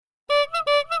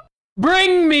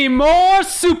Bring me more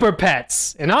Super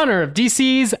Pets! In honor of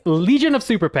DC's Legion of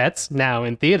Super Pets, now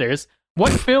in theaters,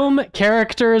 what film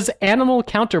character's animal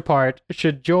counterpart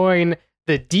should join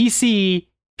the DC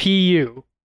PU?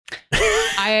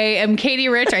 I am Katie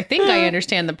Rich. I think I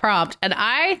understand the prompt. And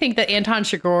I think that Anton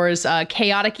Chigurh's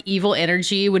chaotic evil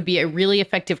energy would be a really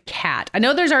effective cat. I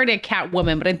know there's already a cat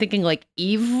woman, but I'm thinking like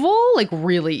evil, like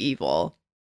really evil.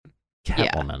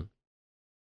 Catwoman.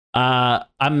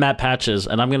 I'm Matt Patches,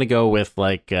 and I'm going to go with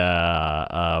like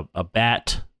a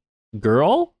bat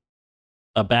girl.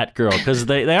 A Batgirl, because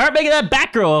they aren't making that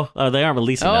Batgirl. They aren't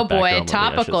releasing that Batgirl movie,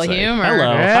 topical humor.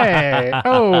 Hello. Hey.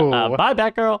 Oh. Bye,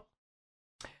 Batgirl.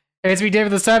 Hey, it's me,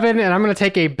 David the Seven, and I'm going to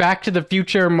take a Back to the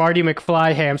Future Marty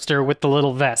McFly hamster with the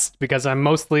little vest, because I'm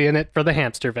mostly in it for the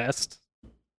hamster vest.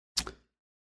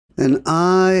 And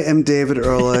I am David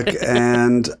Ehrlich,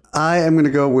 and I am going to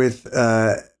go with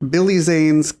Billy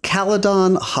Zane's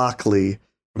Caledon Hockley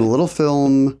from a little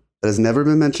film that has never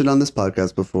been mentioned on this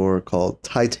podcast before called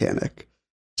Titanic.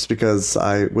 Just because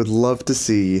I would love to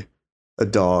see a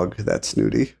dog that's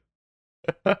snooty.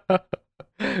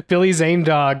 Billy Zane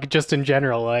dog, just in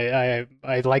general. I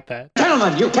like that.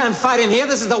 Gentlemen, you can't fight in here.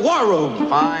 This is the war room.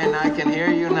 Fine, I can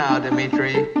hear you now,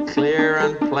 Dimitri. Clear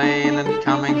and plain and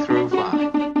coming through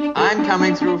fine. I'm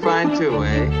coming through fine too,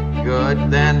 eh? Good.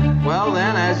 Then,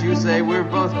 as you say, we're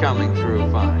both coming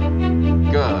through fine.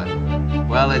 Good.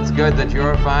 Well, it's good that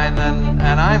you're fine and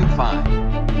I'm fine.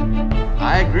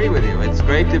 I agree with you. It's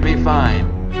great to be fine.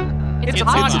 It's a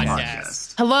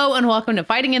podcast. Hello and welcome to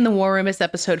Fighting in the War Room. It's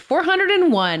episode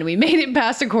 401. We made it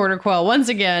past a quarter quell. Once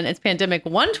again, it's Pandemic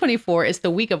 124. It's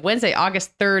the week of Wednesday,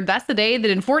 August 3rd. That's the day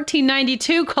that in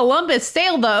 1492, Columbus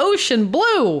sailed the ocean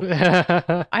blue.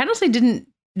 I honestly didn't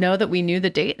know that we knew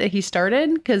the date that he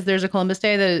started, because there's a Columbus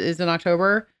Day that is in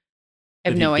October. I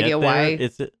have no idea why.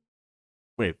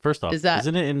 Wait, first off,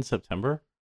 isn't it in September?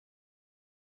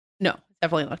 No, it's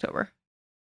definitely in October.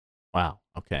 Wow.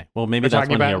 Okay. Well, maybe that's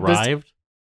when he arrived.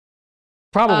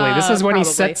 Probably. This is when he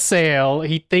sets sail.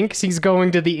 He thinks he's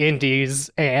going to the Indies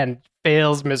and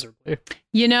fails miserably.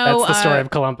 You know, that's the story of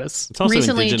Columbus. It's also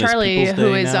recently, Indigenous Charlie, Peoples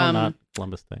who Day is now, not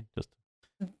Columbus Day.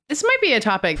 This might be a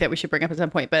topic that we should bring up at some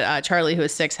point, but Charlie, who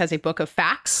is 6, has a book of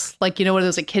facts. Like, you know, one of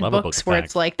those like kid books where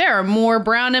it's like, there are more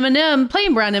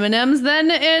plain brown M&Ms than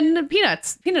in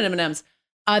peanut M&Ms.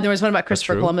 There was one about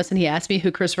Christopher Columbus, and he asked me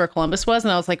who Christopher Columbus was,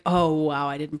 and I was like, oh, wow,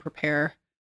 I didn't prepare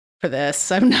for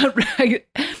this. I'm not...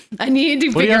 I need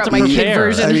to figure out my kid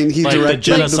version. I mean, he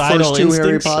directed the first 2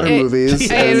 Harry Potter movies.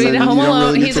 I mean, Home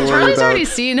Alone. Charlie's already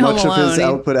seen Home Alone. Much of his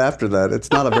output after that. It's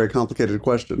not a very complicated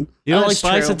question. You don't like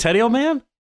Bicentennial Man?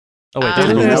 Oh, wait,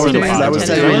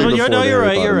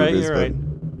 you're right.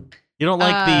 You don't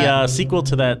like the sequel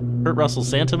to that Kurt Russell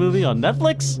Santa movie on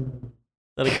Netflix?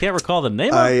 That I can't recall the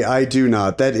name of? I do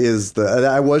not. That is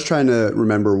I was trying to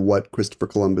remember what Christopher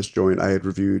Columbus joint I had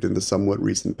reviewed in the somewhat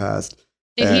recent past.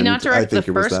 Did he not direct the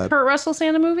first Kurt Russell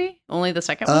Santa movie? Only the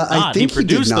second one? I think he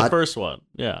produced the first one.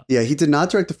 Yeah. Yeah, he did not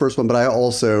direct the first one, but I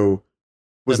also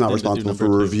was not responsible for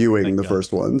reviewing the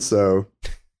first one. So,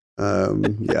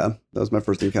 yeah, that was my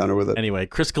first encounter with it. Anyway,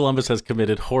 Chris Columbus has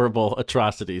committed horrible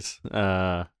atrocities.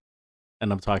 And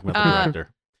I'm talking about the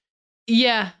director.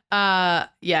 Yeah.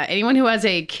 Anyone who has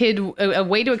a kid, a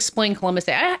way to explain Columbus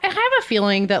Day. I have a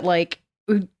feeling that like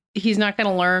he's not going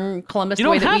to learn Columbus the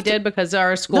way that we did, because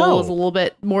our school is a little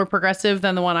bit more progressive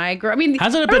than the one I grew. I mean,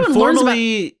 hasn't it been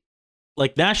formally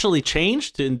like nationally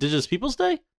changed to Indigenous Peoples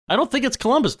Day? I don't think it's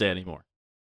Columbus Day anymore.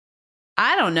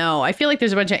 I don't know. I feel like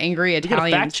there's a bunch of angry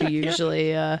Italians who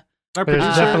usually. There's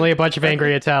definitely a bunch of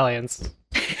angry Italians.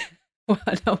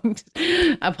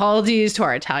 Apologies to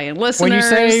our Italian listeners. When you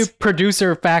say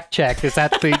producer fact check, is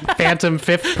that the phantom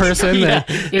fifth person that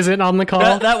isn't on the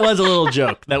call? That was a little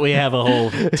joke that we have a whole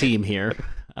team here.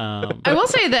 I will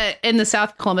say that in the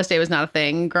South, Columbus Day was not a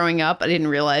thing growing up. I didn't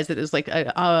realize that it was like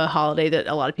a holiday that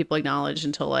a lot of people acknowledged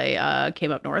until I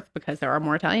came up north, because there are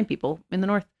more Italian people in the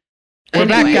north. We're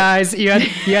back, guys. You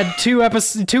had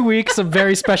 2 weeks of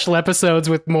very special episodes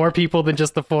with more people than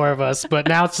just the 4 of us, but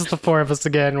now it's just the 4 of us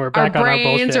again. We're back on our bullshit.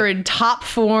 Our brains are in top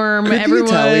form. Could the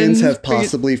Italians have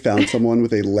possibly found someone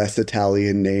with a less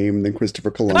Italian name than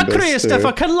Christopher Columbus?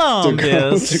 Christopher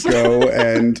Columbus to go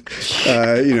and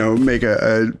make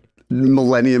a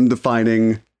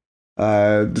millennium-defining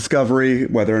discovery,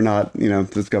 whether or not the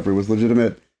discovery was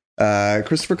legitimate.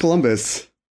 Christopher Columbus.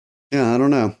 Yeah, I don't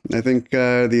know. I think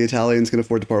the Italians can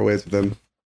afford to part ways with him.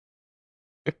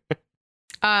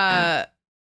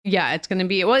 Yeah, it's going to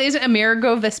be. Well, is it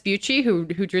Amerigo Vespucci who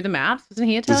drew the maps? Isn't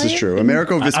he Italian? This is true.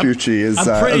 Amerigo Vespucci is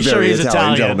I'm pretty a sure very he's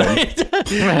Italian Italian.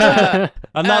 gentleman.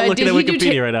 I'm not looking at did he do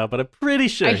Wikipedia right now, but I'm pretty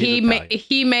sure he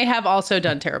he's may have also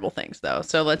done terrible things though.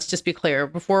 So let's just be clear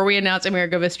before we announce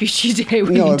Amerigo Vespucci Day.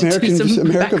 We No, need to do some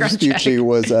Amerigo background Vespucci check.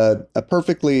 was a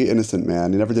perfectly innocent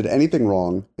man. He never did anything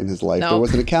wrong in his life. There Nope.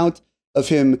 was an account of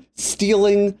him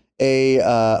stealing a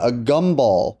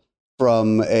gumball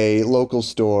from a local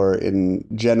store in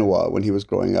Genoa when he was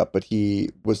growing up, but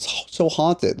he was so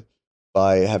haunted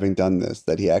by having done this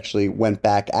that he actually went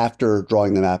back after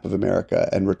drawing the map of America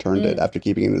and returned it after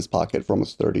keeping it in his pocket for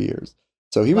almost 30 years.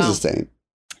 So he was a saint.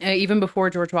 Even before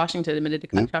George Washington admitted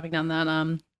to chopping down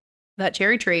that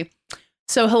cherry tree.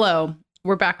 So hello,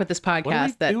 we're back with this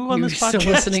podcast that you're still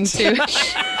listening to.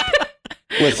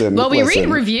 Listen. We read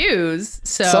reviews,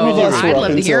 so some of us I'd were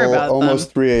love up to hear until about almost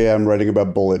them. 3 a.m. writing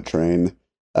about Bullet Train,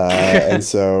 and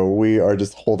so we are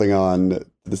just holding on to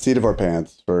the seat of our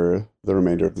pants for the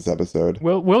remainder of this episode.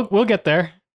 We'll get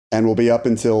there. And we'll be up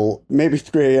until maybe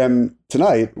 3 a.m.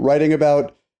 tonight writing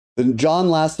about John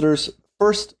Lasseter's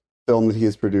first film that he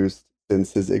has produced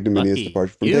since his ignominious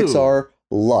departure from Pixar,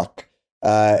 Luck.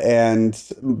 And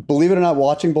believe it or not,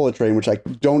 watching Bullet Train, which I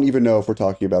don't even know if we're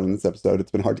talking about in this episode,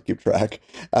 it's been hard to keep track.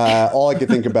 All I could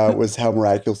think about was how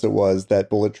miraculous it was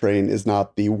that Bullet Train is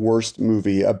not the worst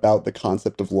movie about the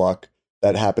concept of luck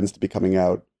that happens to be coming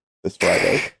out this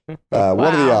Friday. What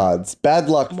are the odds? Bad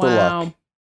luck for luck.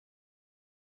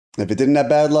 If it didn't have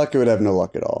bad luck, it would have no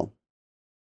luck at all.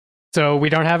 So we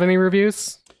don't have any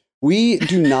reviews? We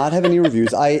do not have any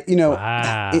reviews.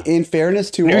 In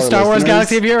fairness to new our Star Wars listeners,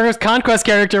 Galaxy of Heroes Conquest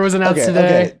character was announced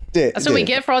today. That's what we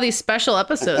get for all these special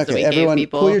episodes that we everyone, gave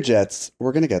people. Pull your jets.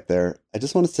 We're going to get there. I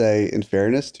just want to say, in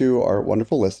fairness to our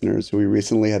wonderful listeners who we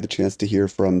recently had the chance to hear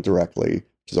from directly,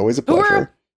 which is always a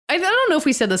pleasure. I don't know if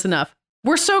we said this enough.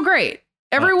 We're so great.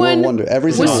 Everyone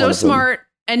was so smart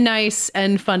and nice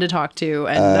and fun to talk to,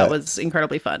 and that was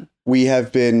incredibly fun. We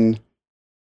have been,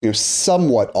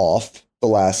 somewhat off the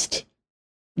last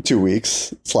 2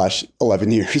 weeks /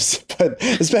 11 years, but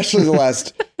especially the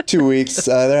last 2 weeks.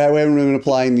 We haven't been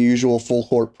applying the usual full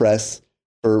court press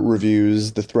for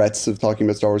reviews, the threats of talking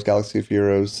about Star Wars Galaxy of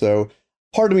Heroes. So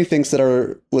part of me thinks that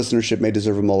our listenership may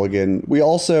deserve a mulligan.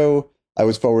 I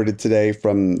was forwarded today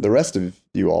from the rest of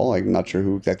you all, I'm not sure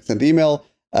who exactly sent the email,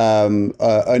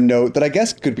 a note that I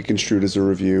guess could be construed as a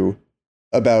review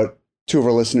about two of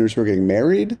our listeners who are getting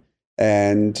married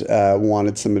and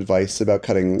wanted some advice about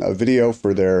cutting a video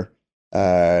for their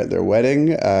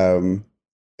wedding.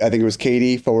 I think it was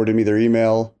Katie forwarded me their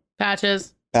email.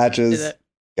 Patches. Get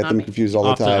them confused all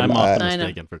the time. I'm often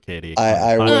mistaken for Katie.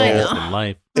 I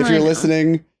will. If you're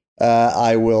listening,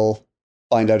 I will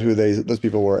find out who those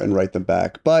people were and write them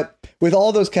back. But with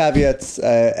all those caveats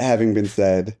having been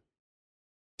said,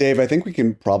 Dave, I think we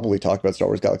can probably talk about Star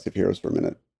Wars Galaxy of Heroes for a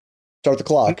minute. Start the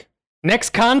clock.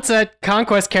 Next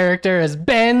conquest character is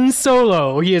Ben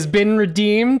Solo. He has been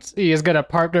redeemed. He is going to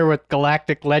partner with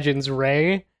Galactic Legends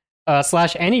Rey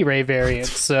 / any Rey variant.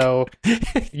 So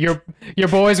your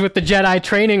boys with the Jedi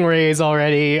training Reys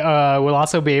already will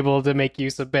also be able to make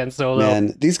use of Ben Solo.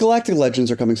 Man, these Galactic Legends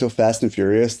are coming so fast and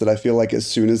furious that I feel like as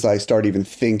soon as I start even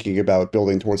thinking about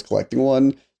building towards collecting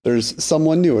one, there's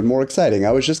someone new and more exciting.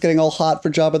 I was just getting all hot for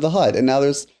Jabba the Hutt, and now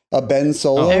there's a Ben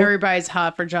Solo. Everybody's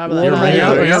hot for Jabba the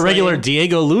Hutt. You're regular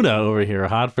Diego Luna over here,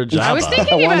 hot for Jabba. I was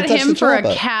thinking about him for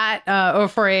a cat, or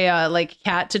for a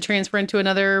cat to transfer into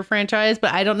another franchise,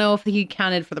 but I don't know if he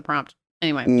counted for the prompt.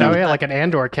 Anyway, like an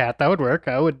Andor cat, that would work.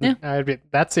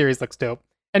 That series looks dope.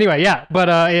 Anyway, but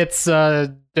it's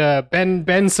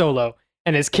Ben Solo,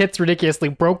 and his kit's ridiculously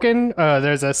broken.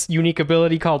 There's a unique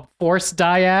ability called Force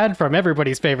Dyad from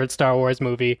everybody's favorite Star Wars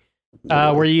movie.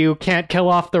 Where you can't kill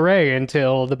off the Rey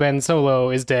until the Ben Solo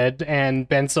is dead, and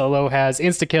Ben Solo has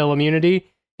insta-kill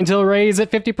immunity until Rey's at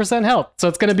 50% health. So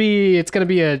it's gonna be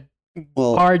a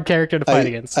hard character to fight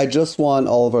against. I just want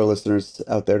all of our listeners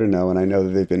out there to know, and I know that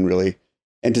they've been really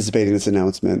anticipating this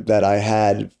announcement, that I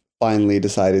had finally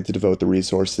decided to devote the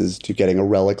resources to getting a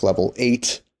Relic level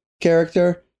 8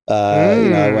 character.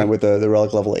 I went with the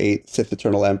Relic level 8 Sith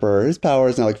Eternal Emperor. His power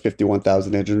is now like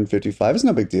 51,855. It's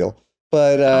no big deal.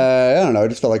 But I don't know. I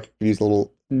just felt like I could use a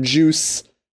little juice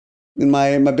in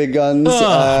my big guns.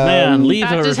 Man, leave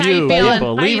a review.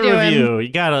 Leave a review. You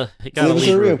gotta leave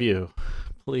a review.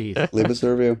 Please leave us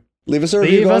a review. Leave us a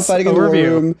review. Go on Fighting in the War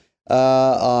Room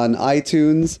on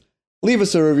iTunes. Leave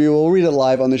us a review. We'll read it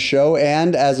live on the show.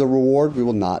 And as a reward, we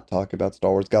will not talk about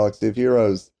Star Wars Galaxy of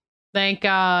Heroes. Thank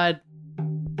God.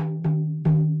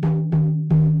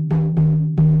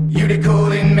 You the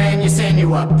cooling man, you send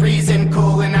you up. Freezing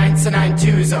cool in 9 to 9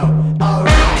 2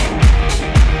 Alright.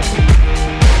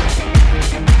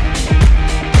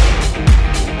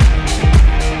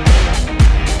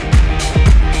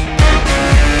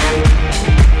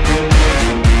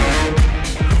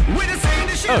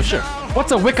 Oh, sure.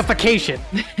 What's a wikification?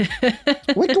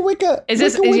 Wicca. Is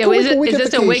this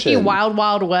a Wiki Wild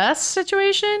Wild West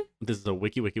situation? This is a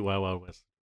Wiki Wild Wild West.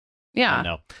 Yeah.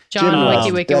 No.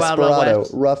 John Wiki Wild Wild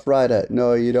West. Rough Rider.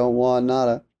 No, you don't want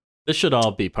nada. This should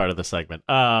all be part of the segment.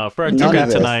 For our trivia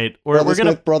tonight, we're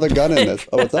gonna Brother Gunn in this.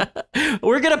 Oh, what's up?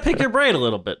 We're gonna pick your brain a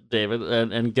little bit, David,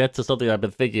 and get to something I've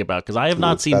been thinking about because I have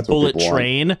not seen Bullet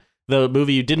Train, the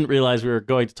movie you didn't realize we were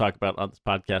going to talk about on this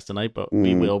podcast tonight, but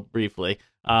we will briefly.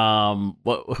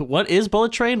 What is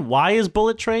Bullet Train? Why is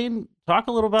Bullet Train? Talk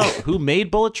a little about who made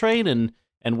Bullet Train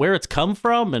and where it's come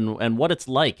from and what it's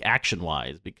like action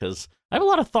wise, because I have a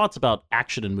lot of thoughts about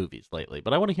action in movies lately,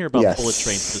 but I want to hear about Bullet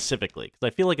Train specifically because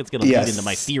I feel like it's going to lead into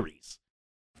my theories.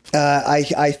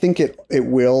 I think it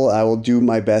will. I will do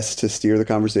my best to steer the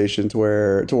conversation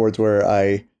towards where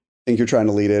I think you're trying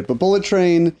to lead it. But Bullet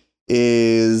Train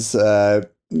is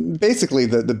basically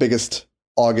the biggest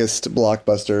August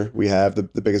blockbuster we have, the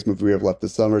biggest movie we have left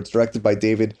this summer. It's directed by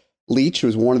David Leitch, who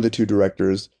is one of the two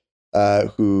directors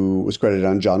who was credited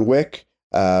on John Wick.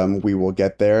 We will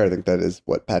get there. I think that is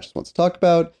what Patches wants to talk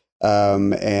about,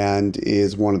 and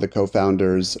is one of the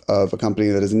co-founders of a company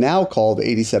that is now called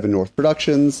 87 North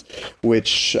Productions,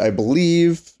 which I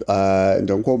believe, and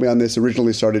don't quote me on this,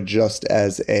 originally started just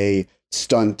as a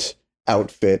stunt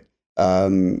outfit.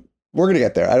 We're going to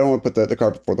get there. I don't want to put the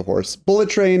cart before the horse. Bullet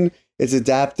Train is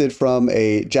adapted from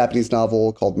a Japanese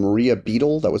novel called Maria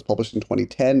Beetle that was published in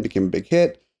 2010, became a big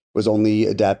hit. Was only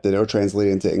adapted or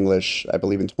translated into English, I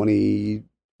believe, in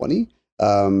 2020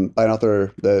 by an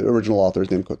author. The original author is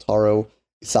named Kotaro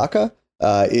Isaka.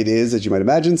 It is, as you might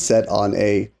imagine, set on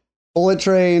a bullet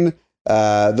train.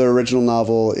 The original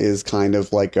novel is kind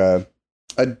of like a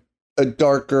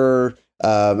darker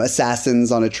assassins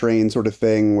on a train sort of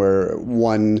thing, where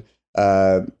one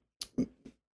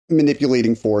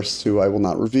manipulating force, who I will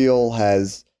not reveal,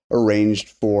 has arranged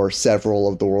for several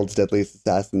of the world's deadliest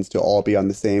assassins to all be on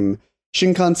the same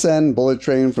Shinkansen bullet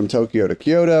train from Tokyo to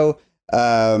Kyoto.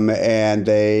 And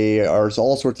they are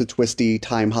all sorts of twisty,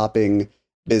 time-hopping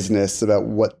business about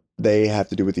what they have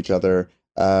to do with each other.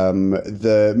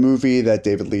 The movie that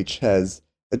David Leitch has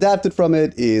adapted from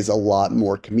it is a lot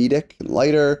more comedic and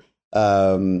lighter.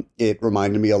 It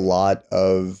reminded me a lot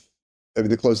of,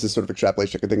 the closest sort of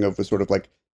extrapolation I could think of was sort of like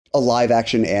a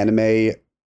live-action anime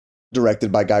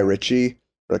directed by Guy Ritchie,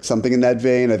 or like something in that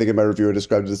vein. I think in my review I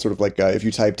described it as sort of like if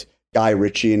you typed Guy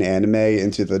Ritchie in anime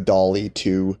into the DALL-E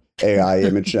 2 AI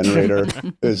image generator,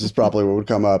 this is probably what would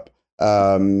come up.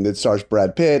 It stars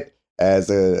Brad Pitt as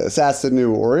an assassin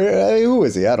who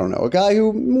is he? I don't know. A guy who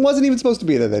wasn't even supposed to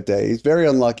be there that day. He's very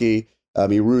unlucky.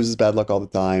 He ruses bad luck all the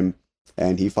time,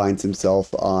 and he finds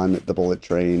himself on the bullet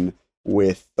train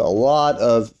with a lot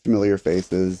of familiar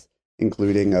faces,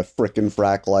 including a frickin'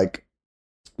 frack-like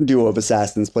duo of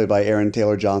assassins played by Aaron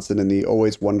Taylor Johnson and the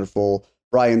always wonderful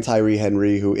Brian Tyree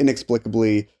Henry, who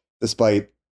inexplicably,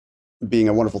 despite being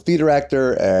a wonderful theater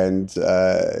actor and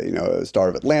a star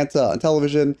of Atlanta on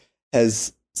television,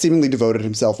 has seemingly devoted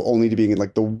himself only to being in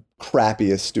like the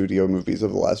crappiest studio movies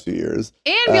over the last few years.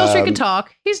 And Beale Street Could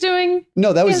Talk. He's doing...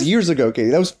 No, that was years ago,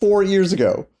 Katie. That was 4 years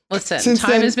ago. Listen, since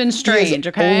time has been strange,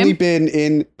 okay? Only been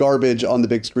in garbage on the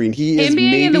big screen. Him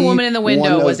being in The Woman in the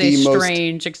Window was a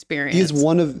strange experience. He is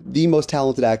one of the most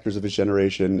talented actors of his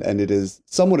generation, and it is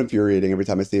somewhat infuriating every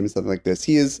time I see him in something like this.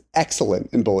 He is excellent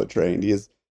in Bullet Train. He is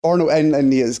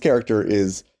and his character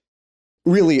is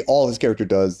really all his character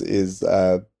does is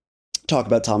talk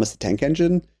about Thomas the Tank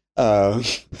Engine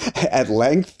at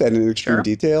length and in extreme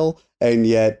detail, and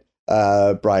yet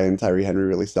Brian Tyree Henry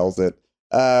really sells it.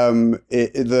 There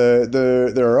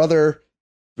are other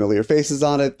familiar faces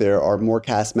on it. There are more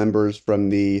cast members from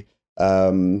the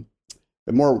more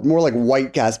like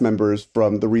white cast members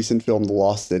from the recent film The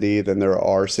Lost City than there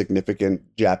are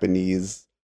significant Japanese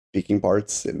speaking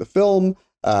parts in the film,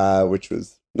 which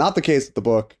was not the case with the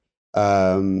book.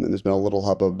 And there's been a little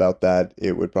hubbub about that.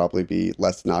 It would probably be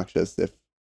less noxious if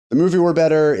the movie were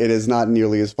better. It is not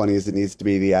nearly as funny as it needs to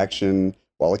be. The action,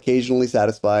 while occasionally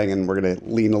satisfying, and we're going to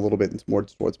lean a little bit more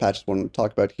towards Patches want to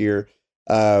talk about here,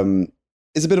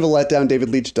 is a bit of a letdown. David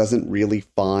Leitch doesn't really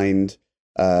find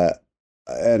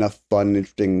enough fun,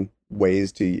 interesting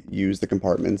ways to use the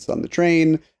compartments on the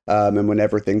train. And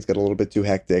whenever things get a little bit too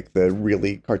hectic, the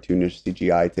really cartoonish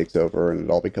CGI takes over and it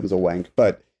all becomes a wank.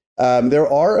 But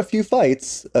there are a few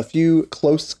fights, a few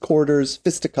close quarters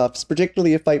fisticuffs,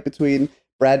 particularly a fight between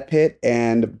Brad Pitt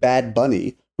and Bad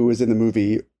Bunny, who is in the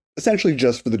movie essentially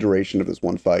just for the duration of this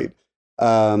one fight,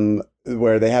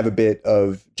 where they have a bit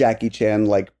of Jackie Chan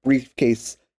like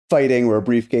briefcase fighting, where a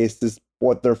briefcase is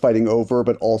what they're fighting over,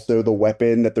 but also the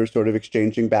weapon that they're sort of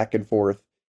exchanging back and forth.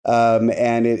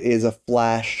 and it is a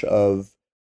flash of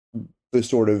the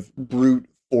sort of brute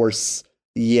force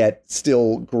yet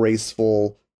still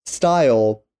graceful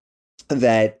style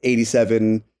that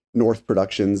 87 North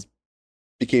Productions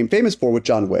became famous for with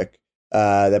John Wick.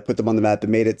 That put them on the map, that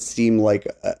made it seem like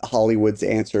Hollywood's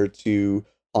answer to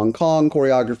Hong Kong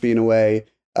choreography in a way,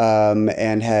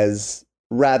 and has,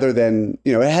 rather than,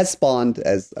 it has spawned,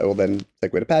 as I will then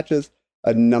segue to Patches,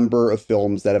 a number of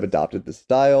films that have adopted this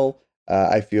style.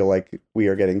 I feel like we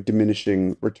are getting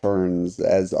diminishing returns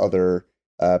as other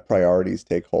priorities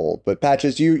take hold. But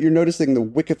Patches, you're noticing the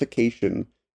wickification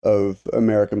of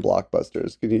American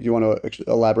blockbusters. Do you want to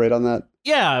elaborate on that?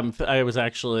 Yeah, I was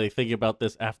actually thinking about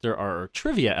this after our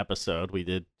trivia episode we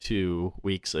did 2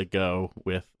 weeks ago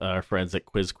with our friends at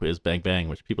Quiz Bang Bang,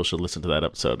 which people should listen to that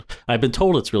episode. I've been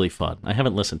told it's really fun. I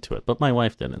haven't listened to it, but my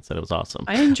wife did and said it was awesome.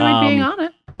 I enjoyed being on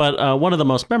it. But one of the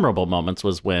most memorable moments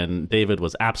was when David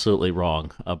was absolutely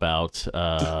wrong about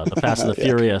the Fast and the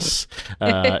Furious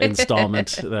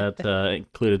installment that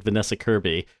included Vanessa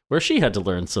Kirby, where she had to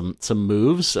learn some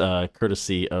moves,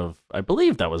 courtesy of, I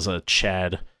believe that was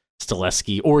Chad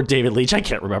Stahelski or David Leitch. I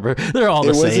can't remember. They're all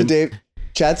the same.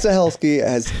 Chad Stahelski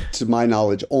has, to my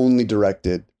knowledge, only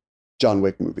directed John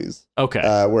Wick movies. Okay.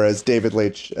 Whereas David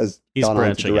Leitch has gone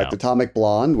on to direct Atomic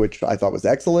Blonde, which I thought was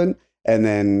excellent, and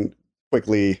then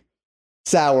quickly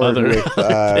soured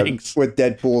with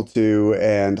Deadpool 2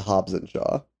 and Hobbs and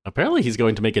Shaw. Apparently he's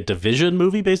going to make a Division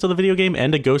movie based on the video game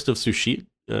and a Ghost of Tsushima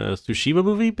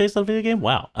movie based on the video game.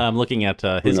 Wow. I'm looking at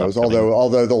his... Who knows?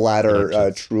 Although the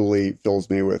latter truly fills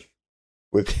me with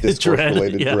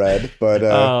Discord-related dread. But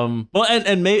well,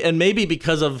 and maybe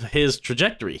because of his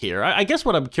trajectory here. I guess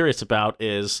what I'm curious about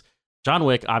is John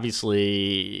Wick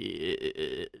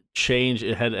obviously changed.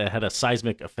 It had a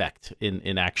seismic effect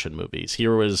in action movies.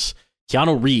 Here was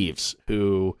Keanu Reeves,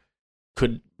 who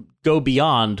could go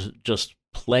beyond just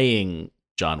playing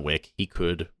John Wick. He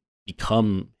could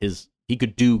become he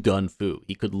could do gun fu.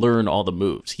 He could learn all the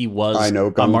moves. He was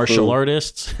a martial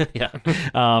artist. Yeah.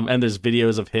 And there's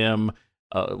videos of him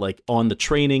like on the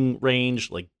training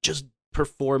range, like just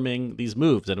performing these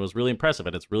moves. And it was really impressive.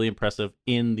 And it's really impressive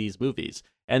in these movies.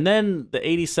 And then the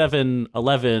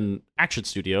 8711 action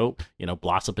studio,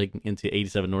 blossoming into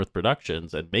 87 North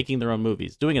Productions and making their own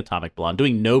movies, doing Atomic Blonde,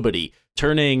 doing Nobody,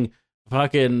 turning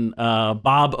fucking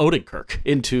Bob Odenkirk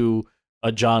into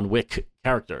a John Wick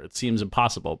character. It seems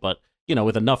impossible, but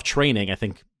with enough training, I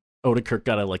think Odenkirk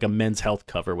got a Men's Health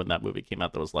cover when that movie came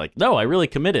out that was like, no, I really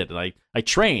committed and I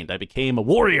trained. I became a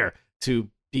warrior to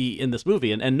be in this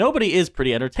movie. And Nobody is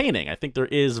pretty entertaining. I think there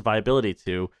is viability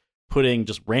to putting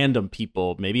just random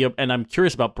people, maybe, and I'm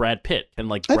curious about Brad Pitt. Can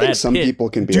Brad some Pitt people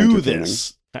can be do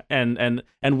this? And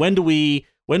when do we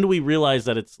realize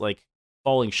that it's like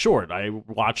falling short? I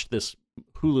watched this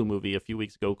Hulu movie a few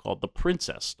weeks ago called The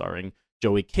Princess, starring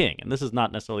Joey King, and this is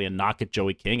not necessarily a knock at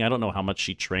Joey King. I don't know how much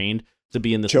she trained to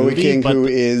be in this movie. Joey King, who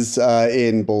is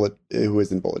in Bullet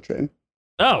Train.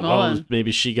 Oh, well,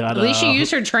 maybe she got. At least she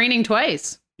used her training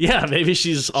twice. Yeah, maybe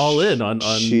she's all in on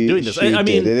doing this. I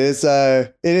mean, it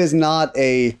is not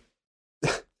a.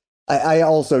 I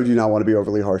also do not want to be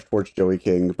overly harsh towards Joey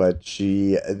King, but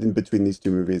she, in between these two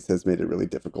movies, has made it really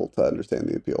difficult to understand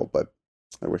the appeal. But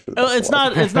I wish her the best.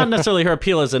 It's not necessarily her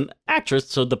appeal as an actress.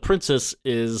 So The Princess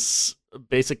is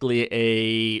basically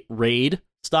a raid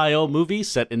style movie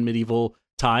set in medieval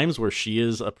times where she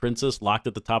is a princess locked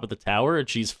at the top of the tower and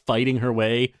she's fighting her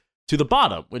way to the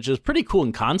bottom, which is pretty cool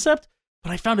in concept,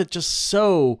 but I found it just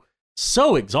so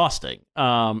exhausting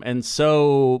and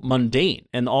so mundane,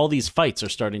 and all these fights are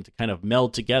starting to kind of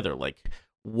meld together. Like,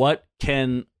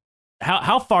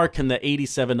 how far can the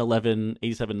 87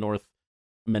 North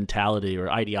mentality or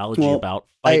ideology about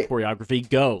fight choreography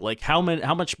go? Like, how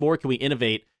much more can we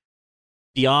innovate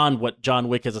beyond what John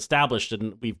Wick has established,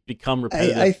 and we've become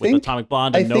repetitive with Atomic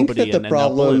Blonde and Nobody and now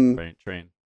Bullet Train.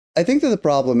 I think that the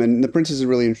problem, and The Princess is a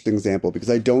really interesting example, because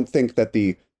I don't think that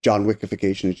the John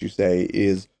Wickification, as you say,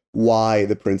 is why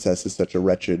The Princess is such a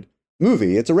wretched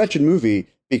movie. It's a wretched movie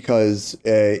because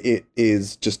it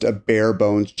is just a bare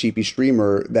bones, cheapy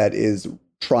streamer that is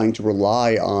trying to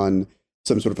rely on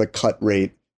some sort of cut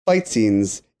rate fight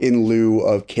scenes in lieu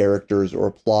of characters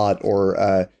or plot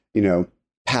or,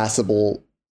 passable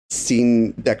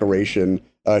scene decoration,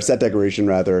 set decoration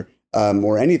rather,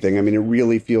 or anything. I mean, it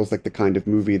really feels like the kind of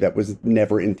movie that was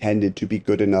never intended to be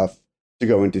good enough to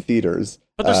go into theaters.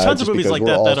 But there's tons of movies like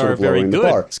that are very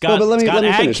good. Scott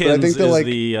Adkins finish. But I think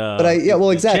that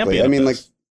exactly. I mean, like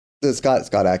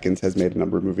Scott Adkins has made a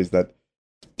number of movies that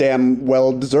damn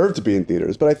well deserve to be in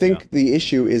theaters. But I think the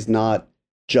issue is not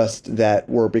just that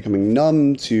we're becoming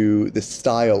numb to the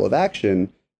style of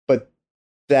action, but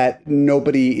that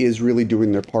nobody is really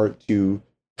doing their part to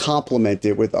complement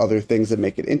it with other things that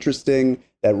make it interesting,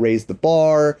 that raise the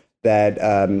bar, that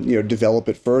develop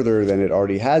it further than it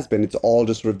already has been. It's all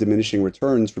just sort of diminishing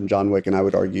returns from John Wick, and I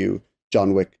would argue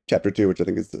John Wick Chapter 2, which I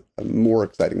think is a more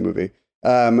exciting movie.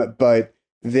 But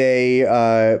they,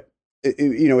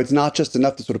 it's not just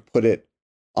enough to sort of put it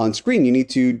on screen. You need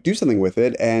to do something with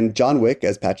it. And John Wick,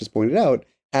 as Patch has pointed out,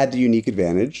 had the unique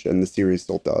advantage, and the series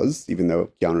still does, even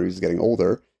though Keanu Reeves is getting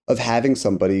older, of having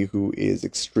somebody who is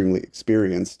extremely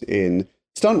experienced in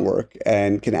stunt work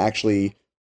and can actually,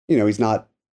 he's not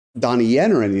Donnie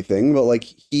Yen or anything, but like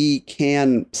he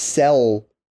can sell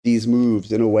these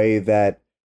moves in a way that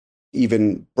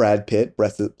even Brad Pitt,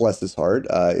 bless his heart,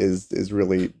 is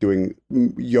really doing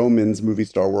yeoman's movie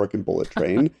star work in Bullet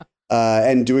Train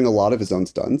and doing a lot of his own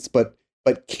stunts, but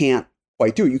can't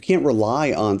quite do it. You can't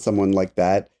rely on someone like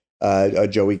that, a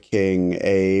Joey King,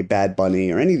 a Bad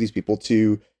Bunny, or any of these people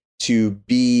to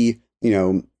be,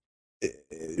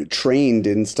 trained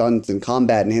in stunts and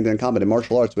combat and hand-to-hand combat and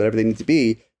martial arts, whatever they need to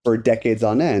be, for decades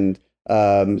on end.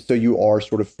 So you are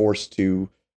sort of forced to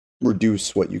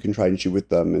reduce what you can try and shoot with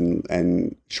them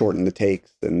and shorten the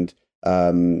takes and,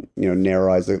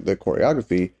 narrowize the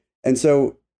choreography. And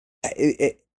so,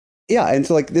 and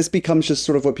so like this becomes just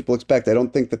sort of what people expect. I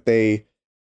don't think that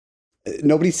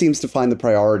nobody seems to find the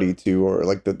priority to, or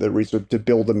like the research to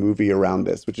build a movie around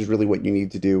this, which is really what you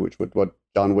need to do, which what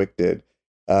John Wick did.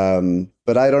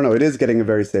 But I don't know. It is getting a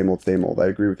very same old. I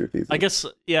agree with your thesis. I guess,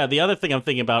 yeah, the other thing I'm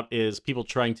thinking about is people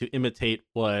trying to imitate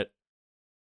what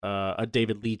a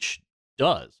David Leitch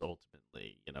does,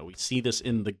 ultimately. We see this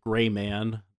in The Gray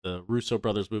Man, the Russo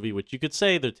brothers movie, which you could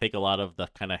say they take a lot of the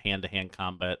kind of hand-to-hand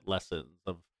combat lessons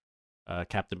of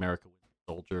Captain America, Winter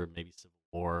Soldier, maybe Civil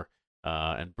War,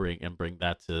 and bring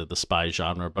that to the spy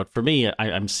genre. But for me,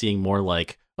 I'm seeing more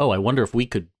like, I wonder if we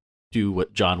could do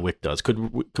what John Wick does.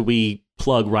 Could we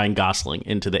plug Ryan Gosling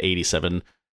into the 87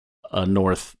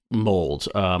 North mold?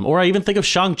 Or I even think of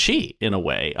Shang-Chi in a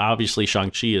way. Obviously,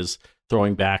 Shang-Chi is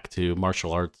throwing back to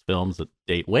martial arts films that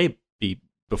date way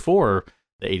before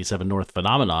the 87 North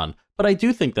phenomenon. But I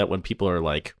do think that when people are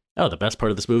like, the best part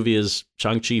of this movie is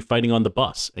Shang-Chi fighting on the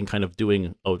bus and kind of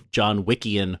doing a John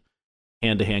Wickian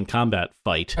hand-to-hand combat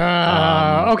fight.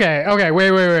 Okay.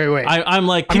 Wait. I'm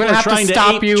like, people are trying to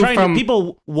stop you from.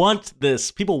 People want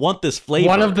this. People want this flavor.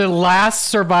 One of the last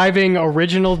surviving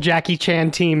original Jackie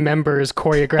Chan team members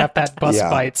choreographed that bus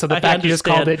fight. So the fact you just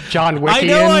called it John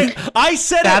Wickian. I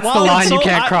said that's the line you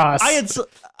can't cross.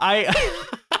 I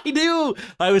knew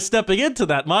I was stepping into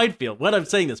that minefield when I'm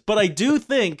saying this, but I do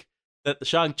think that the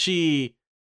Shang-Chi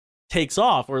takes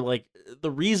off, or like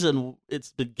the reason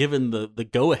it's been given the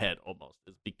go-ahead almost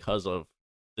is because of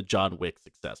the John Wick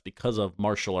success, because of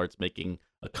martial arts making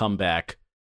a comeback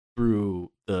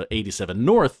through the 87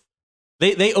 North.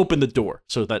 They opened the door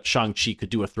so that Shang-Chi could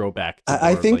do a throwback.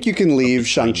 I think you can leave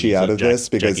Shang-Chi out of this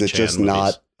because it's just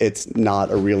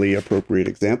not a really appropriate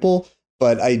example.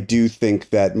 But I do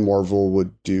think that Marvel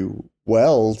would do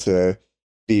well to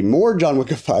be more John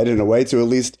Wickified in a way, to at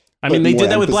least. I mean, they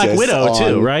did that with Black Widow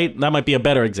too, right? That might be a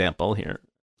better example here.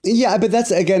 Yeah, but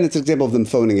it's an example of them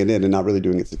phoning it in and not really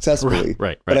doing it successfully.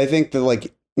 Right. But I think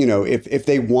that, if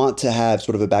they want to have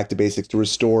sort of a back to basics to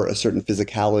restore a certain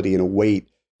physicality and a weight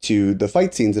to the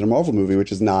fight scenes in a Marvel movie,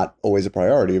 which is not always a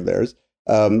priority of theirs,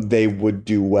 they would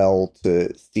do well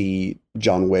to see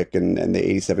John Wick and the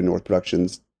 87 North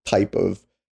Productions type of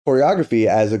choreography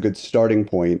as a good starting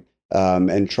point,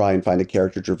 and try and find a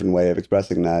character-driven way of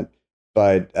expressing that.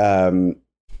 But I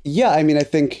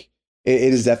think it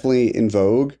is definitely in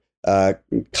vogue,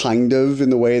 kind of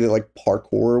in the way that like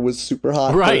parkour was super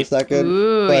hot for a second.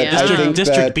 Ooh, but yeah.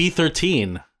 District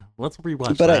B13. Let's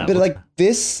rewatch that. But like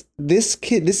this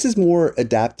is more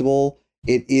adaptable.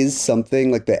 It is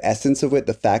something like the essence of it,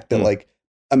 the fact that like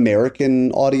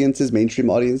American audiences, mainstream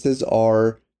audiences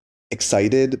are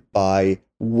excited by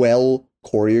well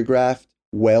choreographed,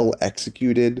 well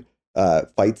executed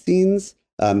fight scenes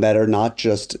that are not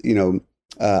just,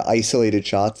 isolated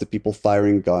shots of people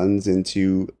firing guns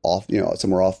into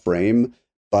somewhere off frame,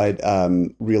 but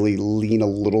really lean a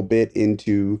little bit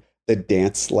into the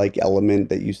dance-like element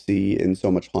that you see in so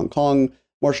much Hong Kong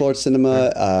martial arts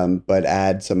cinema, but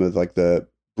add some of like the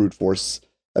brute force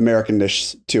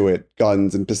Americanness to it,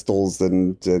 guns and pistols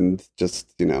and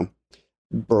just,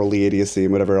 burly idiocy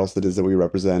and whatever else it is that we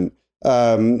represent.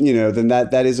 Then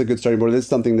that is a good starting point. It is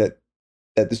something that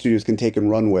the studios can take and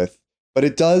run with, but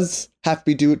it does have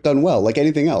to be done well, like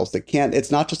anything else.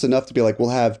 It's not just enough to be like, we'll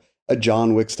have a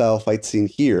John Wick style fight scene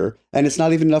here, and it's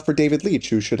not even enough for David Leitch,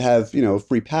 who should have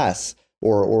free pass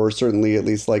or certainly at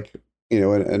least like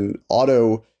an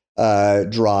auto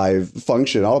autopilot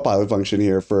function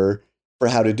here for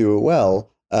how to do it well.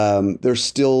 There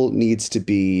still needs to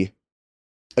be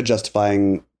a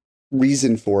justifying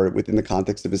reason for it within the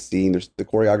context of a scene. The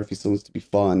choreography still needs to be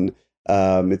fun.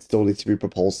 It still needs to be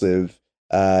propulsive.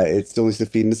 It still needs to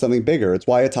feed into something bigger. It's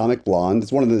why Atomic Blonde,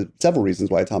 it's one of the several reasons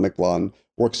why Atomic Blonde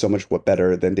works so much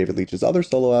better than David Leitch's other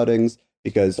solo outings,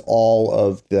 because all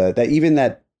of that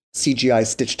CGI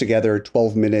stitched together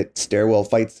 12-minute stairwell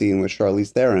fight scene with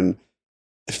Charlize Theron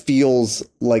feels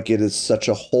like it is such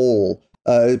a whole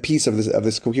piece of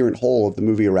this coherent whole of the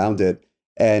movie around it,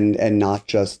 and not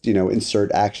just,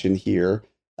 insert action here.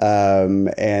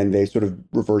 And they sort of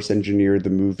reverse engineered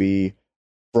the movie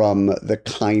from the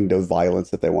kind of violence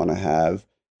that they want to have.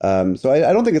 So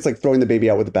I don't think it's like throwing the baby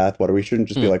out with the bathwater. We shouldn't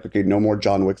just be like, okay, no more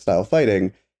John Wick style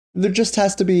fighting. There just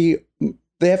has to be,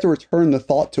 they have to return the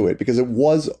thought to it, because it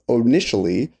was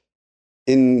initially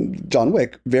in John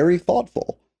Wick very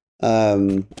thoughtful.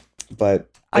 But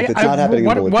if it's not happening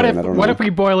in Bullet Train, I don't know. What if we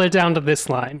boil it down to this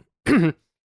line?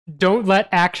 Don't let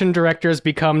action directors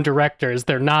become directors.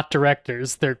 They're not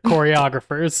directors. They're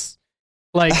choreographers.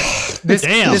 Like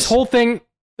this whole thing,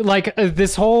 like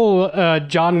this whole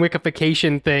John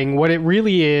Wickification thing, what it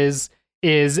really is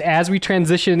as we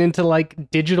transition into like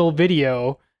digital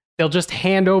video, they'll just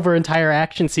hand over entire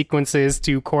action sequences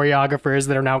to choreographers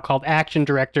that are now called action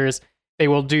directors. They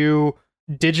will do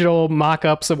digital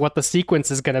mock-ups of what the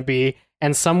sequence is going to be,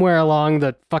 and somewhere along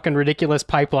the fucking ridiculous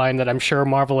pipeline that I'm sure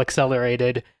Marvel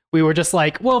accelerated, we were just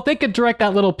like, well, if they could direct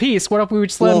that little piece, what if we would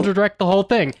just let them direct the whole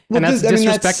thing? And that's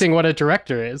disrespecting what a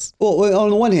director is. Well, on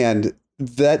the one hand,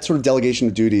 that sort of delegation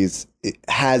of duties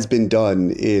has been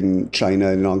done in China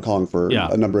and Hong Kong for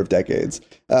a number of decades,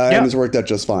 and it's worked out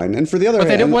just fine. And for the other hand,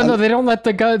 they don't let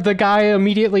the guy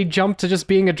immediately jump to just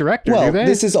being a director, do they?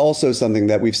 This is also something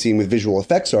that we've seen with visual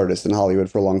effects artists in Hollywood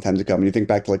for a long time to come. And you think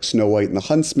back to like Snow White and the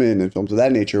Huntsman and films of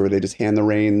that nature, where they just hand the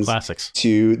reins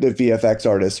to the VFX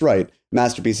artists, right?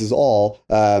 Masterpieces all,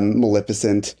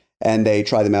 Maleficent, and they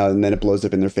try them out and then it blows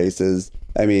up in their faces.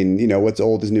 I mean, what's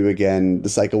old is new again. The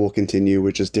cycle will continue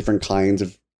with just different kinds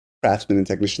of craftsmen and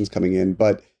technicians coming in.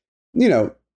 But,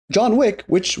 John Wick,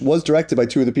 which was directed by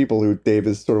two of the people who Dave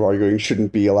is sort of arguing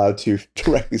shouldn't be allowed to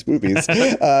direct these movies,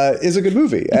 is a good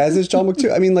movie, as is John Wick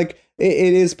 2. I mean, like,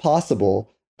 it is possible,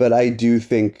 but I do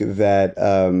think that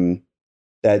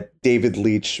that David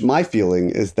Leitch, my feeling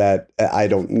is that I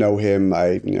don't know him.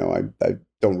 I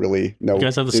don't really know. You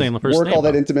guys have the same first work name, all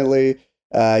that intimately.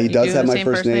 He does have my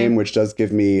first name, which does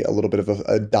give me a little bit of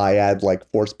a dyad like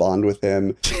force bond with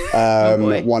him.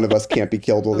 One of us can't be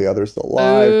killed while the other's still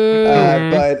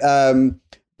alive.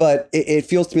 But it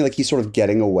feels to me like he's sort of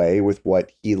getting away with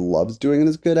what he loves doing and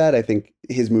is good at. I think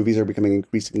his movies are becoming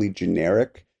increasingly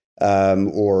generic,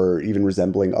 or even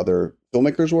resembling other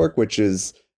filmmakers' work, which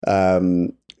is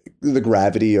the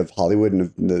gravity of Hollywood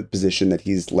and the position that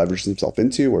he's leveraged himself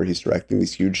into, where he's directing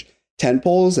these huge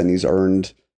tentpoles and he's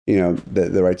earned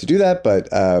the right to do that. But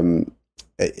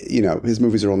his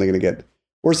movies are only going to get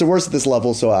worse and worse at this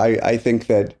level. So I think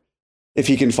that if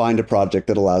he can find a project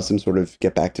that allows him sort of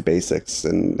get back to basics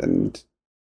and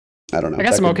I don't know. I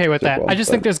guess I'm okay with that. I just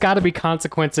think there's got to be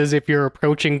consequences if you're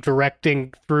approaching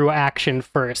directing through action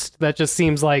first. That just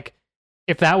seems like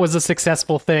if that was a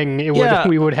successful thing,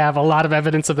 we would have a lot of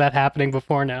evidence of that happening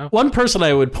before now. One person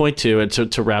I would point to, and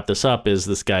to wrap this up, is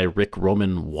this guy Rick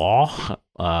Roman Waugh.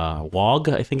 Waugh,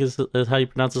 I think is how you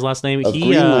pronounce his last name. Of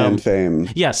Greenland fame.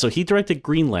 Yeah, so he directed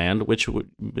Greenland, which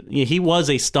he was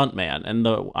a stuntman,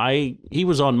 and he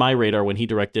was on my radar when he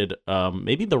directed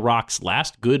maybe The Rock's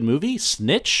last good movie,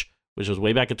 Snitch, which was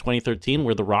way back in 2013,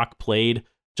 where The Rock played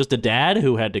just a dad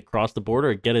who had to cross the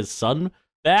border and get his son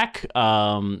back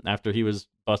after he was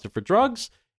busted for drugs,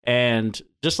 and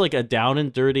just like a down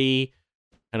and dirty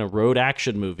kind of road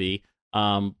action movie.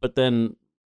 But then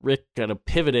Rick kind of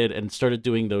pivoted and started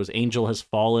doing those Angel Has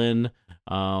Fallen.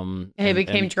 He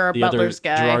became Gerard Butler's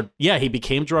guy. He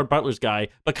became Gerard Butler's guy,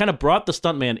 but kind of brought the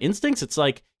stuntman instincts. It's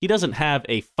like he doesn't have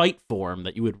a fight form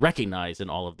that you would recognize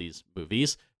in all of these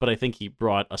movies, but I think he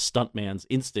brought a stuntman's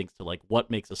instincts to like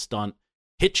what makes a stunt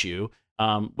hit you.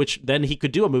 Which then he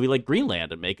could do a movie like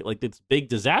Greenland and make it like this big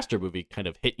disaster movie kind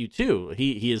of hit you too.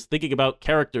 He is thinking about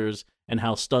characters and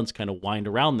how stunts kind of wind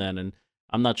around then. And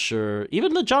I'm not sure,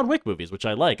 even the John Wick movies, which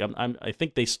I like, I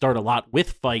think they start a lot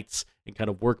with fights and kind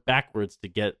of work backwards to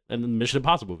get, and the Mission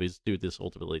Impossible movies do this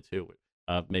ultimately too.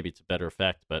 Maybe to better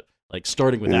effect, but like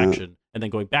starting with action and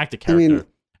then going back to character.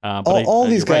 All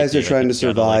these guys are trying to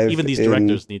survive. Even these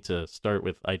directors need to start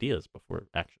with ideas before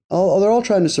action. They're all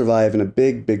trying to survive in a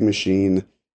big, big machine,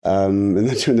 and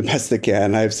they're doing the best they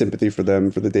can. I have sympathy for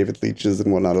them, for the David Leitches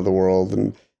and whatnot of the world,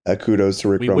 and Kudos to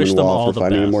Rick We wish them Romanwald all for the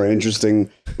finding a best. more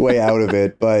interesting way out of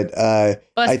it. But I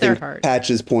Bless their think heart.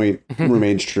 Patch's point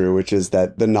remains true, which is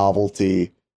that the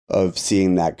novelty of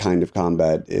seeing that kind of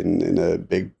combat in a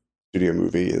big studio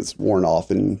movie is worn off,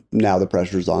 and now the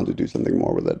pressure's on to do something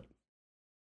more with it.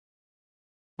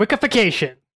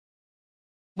 Wickification.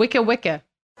 Wicca.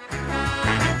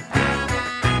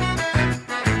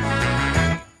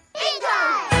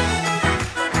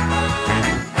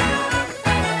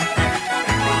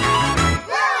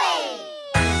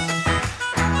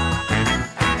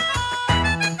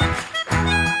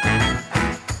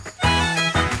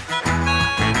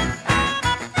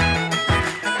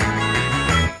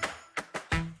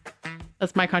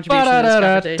 That's my contribution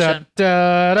to this conversation.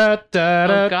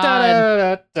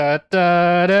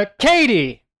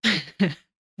 Katie.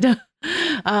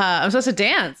 I'm supposed to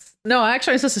dance. No,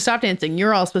 actually, I'm supposed to stop dancing.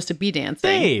 You're all supposed to be dancing.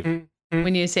 Dave,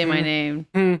 When you say my name.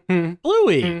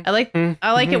 Bluey. I like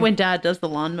it when Dad does the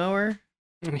lawnmower.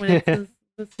 When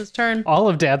it's his turn. All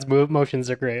of Dad's motions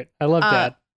are great. I love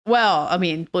Dad. Well, I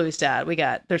mean, Bluey's dad.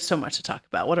 There's so much to talk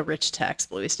about. What a rich text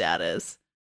Bluey's dad is.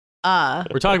 We're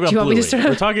talking about do you want me Bluey. to start-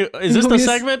 We're talking. Is this the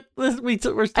segment? We're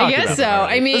talking I guess about so. it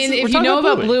already. I mean, We're if you talking know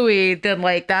about Bluey, then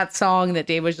like that song that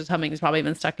Dave was just humming has probably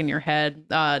been stuck in your head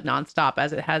nonstop,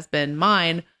 as it has been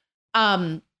mine.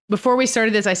 Before we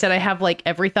started this, I said I have like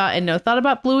every thought and no thought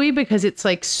about Bluey because it's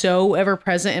like so ever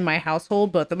present in my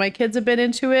household. Both of my kids have been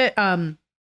into it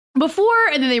before,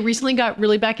 and then they recently got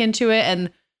really back into it.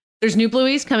 And there's new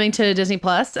Blueys coming to Disney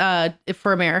Plus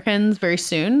for Americans very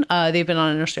soon. They've been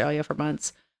on in Australia for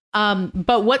months.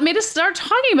 But what made us start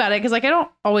talking about it? Because like I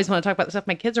don't always want to talk about the stuff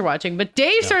my kids are watching, but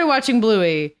Dave started watching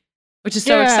Bluey, which is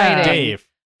so exciting. Dave,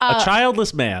 a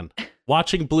childless man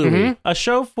watching Bluey, a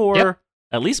show for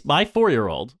at least my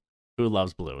 4-year-old who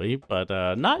loves Bluey, but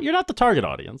you're not the target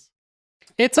audience.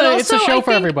 It's a show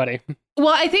for everybody.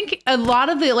 Well, I think a lot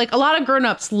of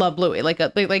grown-ups love Bluey, like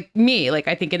me. Like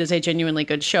I think it is a genuinely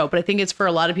good show, but I think it's for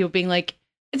a lot of people being like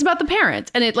it's about the parents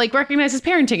and it like recognizes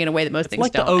parenting in a way that most things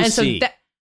like don't. The OC. And so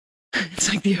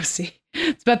it's like the OC.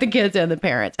 It's about the kids and the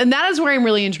parents. And that is where I'm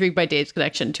really intrigued by Dave's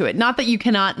connection to it. Not that you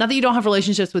don't have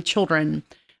relationships with children,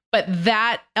 but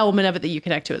that element of it that you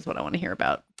connect to is what I want to hear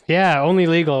about. Yeah, only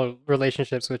legal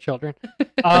relationships with children.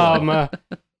 First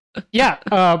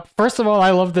of all,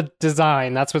 I love the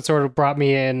design. That's what sort of brought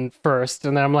me in first.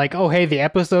 And then I'm like, oh, hey, the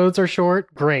episodes are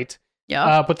short. Great.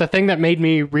 Yeah. But the thing that made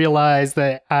me realize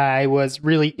that I was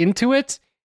really into it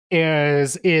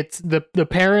is it's the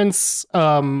parents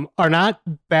are not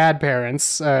bad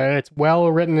parents. It's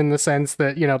well written in the sense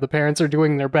that, you know, the parents are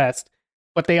doing their best,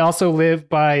 but they also live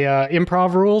by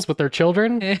improv rules with their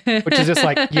children, which is just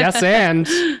like, yes, and.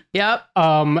 Yep.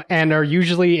 And are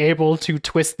usually able to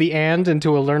twist the and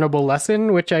into a learnable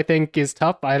lesson, which I think is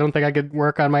tough. I don't think I could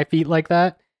work on my feet like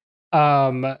that.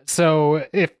 So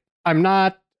if I'm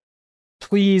not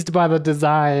pleased by the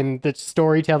design, the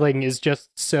storytelling is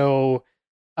just so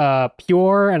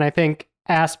pure and I think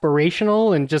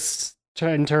aspirational and just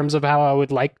in terms of how I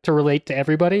would like to relate to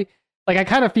everybody. Like I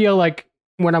kind of feel like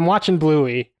when I'm watching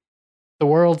Bluey, the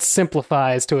world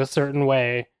simplifies to a certain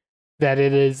way that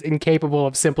it is incapable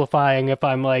of simplifying if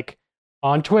I'm like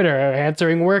on Twitter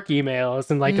answering work emails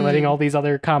and like letting all these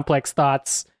other complex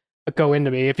thoughts go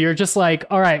into me. If you're just like,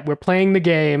 all right, we're playing the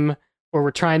game or we're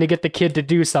trying to get the kid to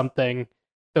do something,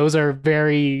 those are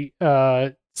very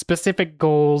specific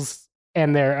goals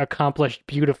and they're accomplished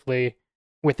beautifully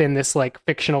within this like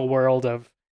fictional world of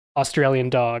Australian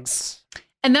dogs.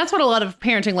 And that's what a lot of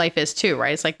parenting life is too,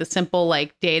 right? It's like the simple,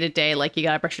 like day to day, like you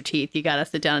gotta brush your teeth, you gotta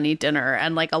sit down and eat dinner.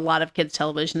 And like a lot of kids'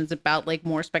 television is about like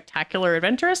more spectacular,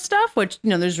 adventurous stuff, which, you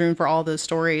know, there's room for all those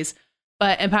stories.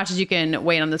 But, and Patches, you can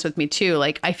weigh in on this with me too.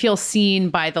 Like I feel seen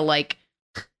by the like,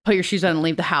 put your shoes on and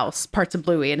leave the house parts of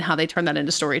Bluey and how they turn that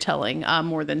into storytelling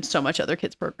more than so much other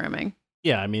kids programming.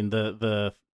 Yeah, I mean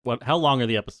how long are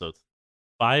the episodes?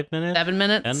 5 minutes? 7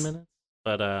 minutes? 10 minutes?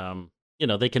 But you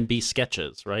know, they can be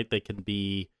sketches, right? They can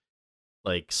be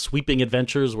like sweeping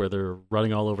adventures where they're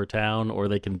running all over town, or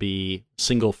they can be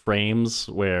single frames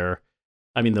where,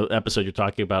 I mean, the episode you're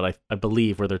talking about, I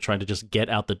believe, where they're trying to just get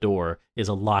out the door is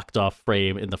a locked off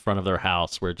frame in the front of their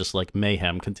house where just like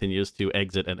mayhem continues to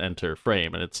exit and enter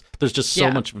frame. And there's just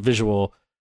so much visual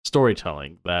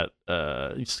storytelling that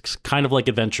it's kind of like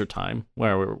Adventure Time,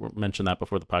 where we mentioned that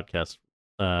before the podcast,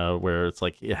 where it's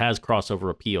like it has crossover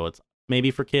appeal. It's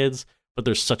maybe for kids, but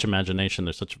there's such imagination,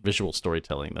 there's such visual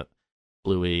storytelling that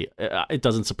Bluey, it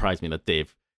doesn't surprise me that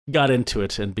Dave got into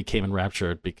it and became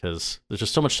enraptured because there's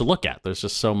just so much to look at. There's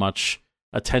just so much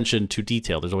attention to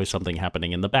detail. There's always something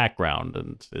happening in the background,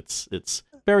 and it's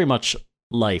very much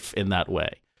life in that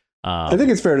way. I think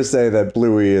it's fair to say that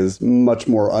Bluey is much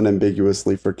more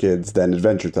unambiguously for kids than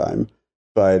Adventure Time.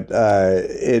 But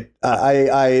I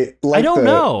like I don't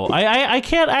know. I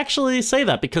can't actually say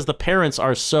that because the parents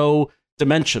are so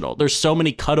dimensional. There's so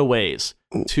many cutaways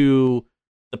to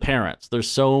the parents.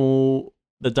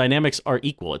 The dynamics are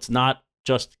equal. It's not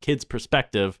just kids'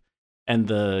 perspective and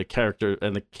the character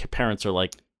and the parents are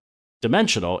like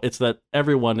dimensional. It's that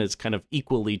everyone is kind of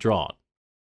equally drawn.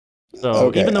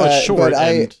 So even though it's short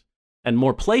and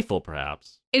more playful,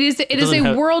 perhaps. It is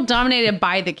a world dominated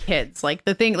by the kids. Like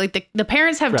the thing, like the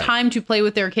parents have time to play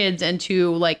with their kids and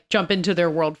to like jump into their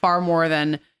world far more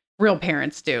than real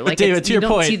parents do. Like David, to your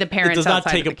point, see the parents it does not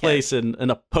take a place in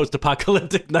a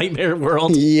post-apocalyptic nightmare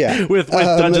world. With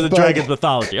Dungeons and Dragons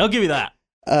mythology. I'll give you that.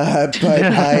 But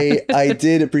I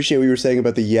did appreciate what you were saying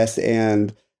about the yes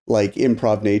and like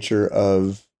improv nature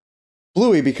of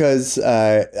Bluey because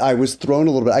I was thrown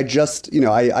a little bit.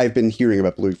 I've been hearing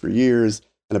about Bluey for years.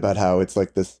 And about how it's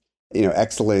like this,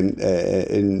 excellent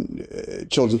in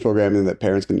children's programming that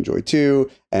parents can enjoy too.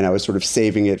 And I was sort of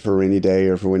saving it for a rainy day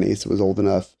or for when Asa was old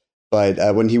enough. But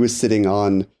when he was sitting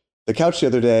on the couch the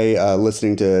other day,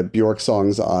 listening to Bjork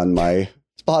songs on my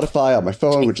Spotify on my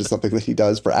phone, which is something that he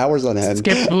does for hours on end.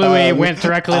 Skip Bluey, went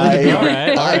directly to the Bjork.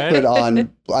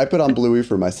 I put on Bluey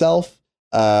for myself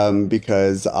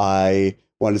because I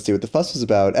wanted to see what the fuss was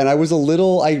about. And I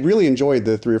really enjoyed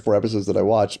the 3 or 4 episodes that I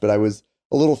watched, but I was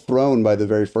a little thrown by the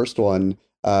very first one,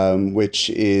 which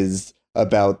is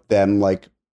about them like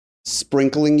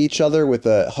sprinkling each other with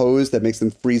a hose that makes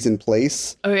them freeze in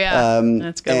place. Oh yeah,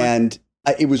 that's good. And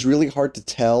it was really hard to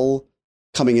tell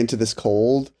coming into this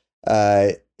cold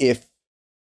if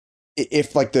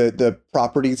like the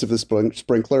properties of the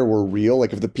sprinkler were real,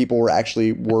 like if the people were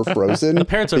frozen. The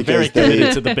parents are very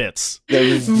committed to the bits.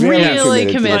 They're very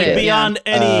really committed, like beyond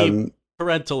any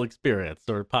parental experience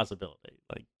or possibility.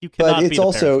 Like you cannot. But it's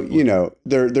also,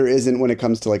 there isn't, when it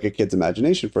comes to like a kid's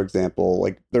imagination, for example,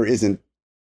 like there isn't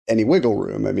any wiggle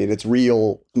room. I mean, it's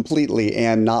real completely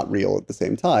and not real at the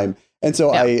same time. And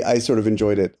so I sort of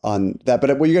enjoyed it on that.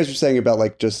 But what you guys were saying about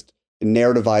like just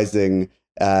narrativizing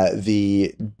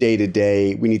the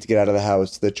day-to-day, we need to get out of the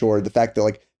house, the chore, the fact that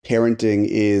like parenting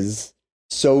is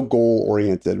so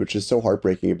goal-oriented, which is so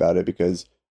heartbreaking about it because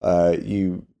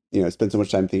you spend so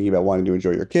much time thinking about wanting to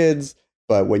enjoy your kids.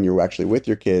 But when you're actually with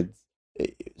your kids,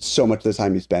 so much of the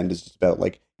time you spend is just about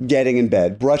like getting in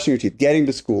bed, brushing your teeth, getting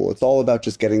to school. It's all about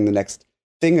just getting the next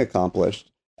thing accomplished.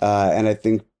 And I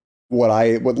think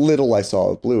what little I saw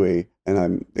of Bluey, and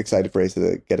I'm excited for Asa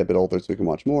to get a bit older so we can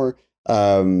watch more,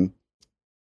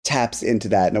 taps into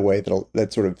that in a way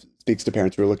that sort of speaks to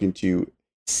parents who are looking to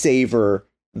savor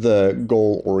the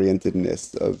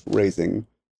goal-orientedness of raising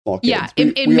small kids. Yeah,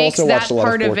 it makes also that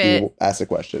part of it. Ask a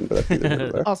question, but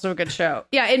that's also a good show.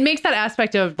 Yeah, it makes that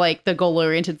aspect of like the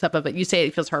goal-oriented stuff of it. You say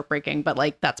it feels heartbreaking, but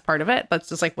like that's part of it. That's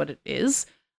just like what it is.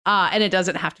 And it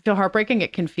doesn't have to feel heartbreaking.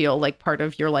 It can feel like part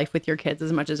of your life with your kids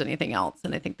as much as anything else.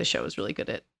 And I think the show is really good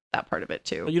at that part of it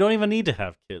too. Well, you don't even need to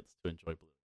have kids to enjoy Bluey.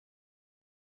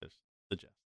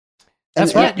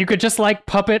 That's right. You could just like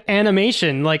puppet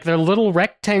animation, like they're little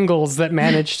rectangles that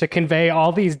manage to convey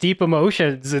all these deep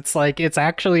emotions. It's like it's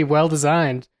actually well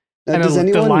designed, and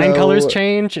the line colors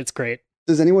change. It's great.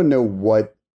 Does anyone know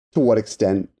to what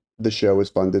extent the show is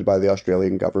funded by the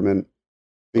Australian government?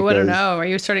 Because, I don't know. Are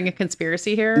you starting a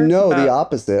conspiracy here? No, the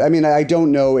opposite. I mean, I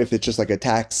don't know if it's just like a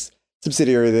tax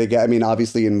subsidiary they get. I mean,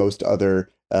 obviously, in most other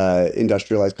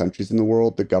industrialized countries in the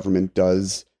world, the government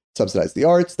does subsidize the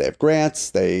arts. They have grants.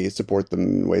 They support them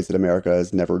in ways that America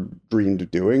has never dreamed of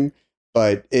doing.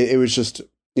 But it was just,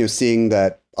 seeing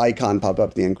that icon pop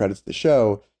up at the end credits of the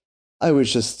show, I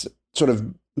was just sort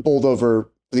of bowled over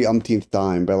for the umpteenth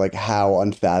time by like how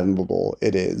unfathomable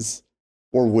it is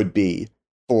or would be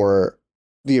for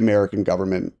the American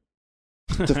government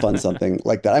to fund something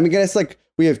like that. I mean, I guess like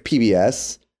we have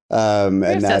PBS, and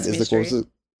that is the closest.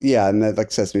 Yeah, and that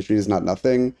like Sesame Street is not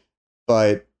nothing,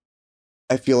 but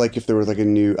I feel like if there was like a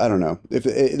new, I don't know, if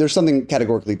there's something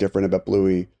categorically different about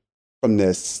Bluey from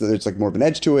this, there's like more of an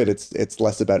edge to it. It's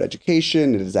less about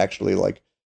education. It is actually like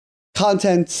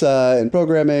content and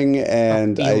programming,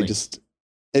 and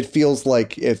it feels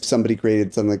like if somebody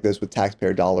created something like this with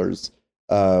taxpayer dollars,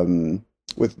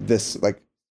 with this like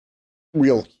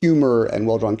real humor and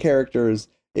well-drawn characters,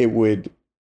 it would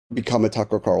become a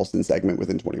Tucker Carlson segment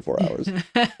within 24 hours.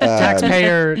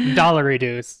 Taxpayer dollar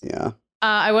reduce. Yeah.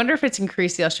 I wonder if it's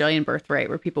increased the Australian birth rate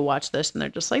where people watch this and they're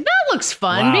just like, that looks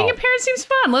fun. Wow. Being a parent seems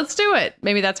fun. Let's do it.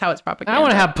 Maybe that's how it's propagated. I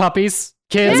want to have puppies,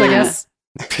 kids, I guess.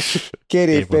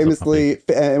 Katie, Dave, what's up, famously,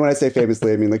 and when I say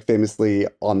famously, I mean like famously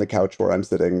on the couch where I'm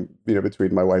sitting,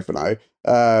 between my wife and I.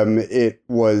 It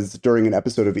was during an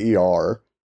episode of ER,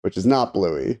 which is not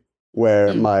Bluey,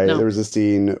 where there was a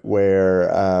scene where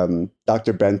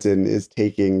Dr. Benton is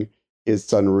taking his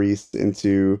son Reese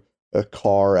into a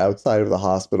car outside of the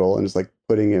hospital and just like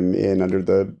putting him in under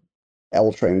the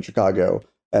L train in Chicago.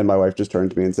 And my wife just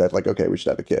turned to me and said, like, okay, we should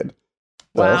have a kid.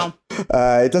 So, Wow.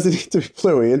 It doesn't need to be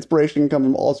Bluey. Inspiration can come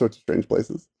from all sorts of strange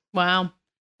places. Wow.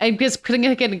 And because putting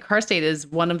a kid in car state is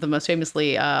one of the most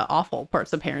famously awful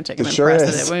parts of parenting. I'm sure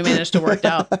impressed is. that we managed to work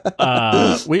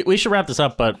out. We should wrap this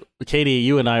up, but Katie,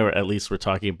 you and I were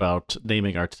talking about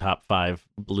naming our top 5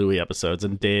 Bluey episodes.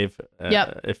 And Dave,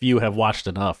 if you have watched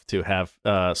enough to have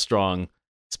strong,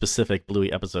 specific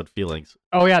Bluey episode feelings.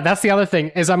 Oh yeah, that's the other thing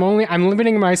is I'm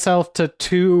limiting myself to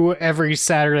 2 every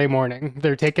Saturday morning.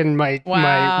 They're taking my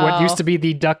what used to be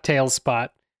the DuckTales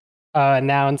spot.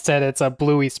 Now instead it's a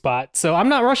Bluey spot. So I'm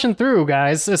not rushing through,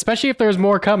 guys, especially if there's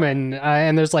more coming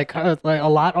and there's like a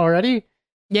lot already.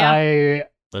 Yeah.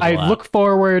 I look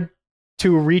forward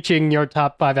to reaching your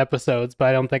top 5 episodes, but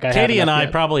I don't think I have. Katie and I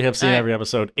yet. probably have seen every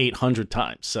episode 800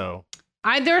 times. So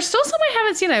There are still some I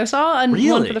haven't seen. I saw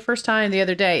one for the first time the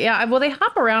other day. Yeah, well, they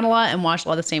hop around a lot and watch a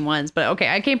lot of the same ones. But okay,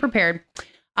 I came prepared.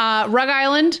 Rug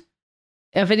Island.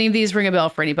 If any of these ring a bell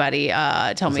for anybody,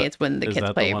 tell me it's when the kids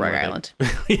play Rug Island.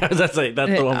 Yeah, that's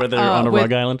the one where they're on a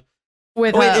rug island.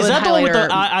 With, Wait, is that the one with the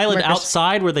highlighter island markers.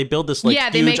 outside where they build this like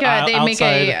they huge make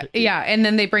and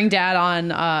then they bring Dad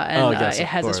on, and it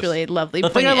has this really lovely. The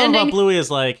thing I love ending. about Bluey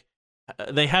is like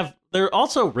they're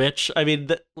also rich. I mean,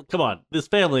 come on, this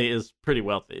family is pretty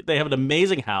wealthy. They have an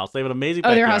amazing house. They have an amazing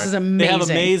backyard. Their house is amazing. They have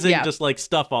amazing just like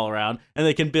stuff all around, and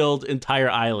they can build entire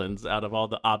islands out of all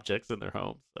the objects in their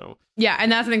home. So yeah,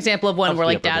 and that's an example of one where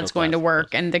like Obviously, Dad's going to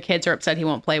work and the kids are upset he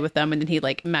won't play with them, and then he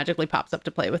like magically pops up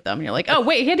to play with them. And you're like, oh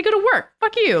wait, he had to go to work.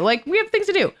 Fuck you. Like we have things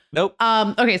to do. Nope.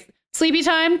 Okay. Sleepy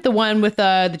Time, the one with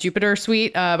the Jupiter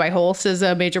Suite by Holst is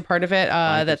a major part of it.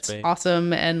 That's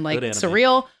awesome and like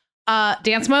surreal.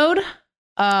 Dance Mode,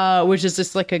 which is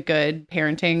just like a good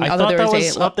parenting. I thought that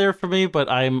was up there for me, but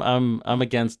I'm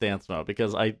against Dance Mode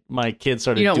because my kids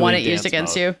started. You don't doing want it dance used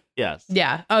against mode. you. Yes.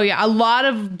 Yeah. Oh yeah. A lot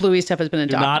of Bluey stuff has been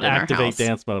adopted. Do not in activate our house.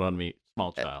 Dance Mode on me,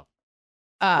 small child.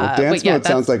 Dance Mode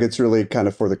sounds like it's really kind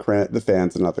of for the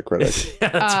fans and not the critics. Yeah,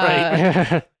 that's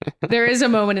right. There is a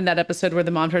moment in that episode where the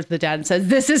mom turns to the dad and says,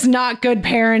 "This is not good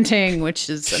parenting,"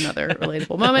 which is another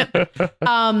relatable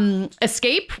moment.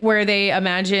 Escape, where they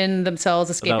imagine themselves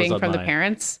escaping from the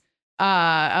parents.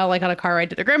 Like on a car ride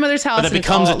to their grandmother's house. But it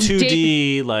becomes a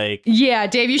 2D like. Yeah,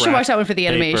 Dave, you should watch that one for the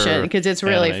animation because it's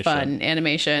really fun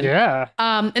animation. Yeah.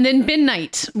 And then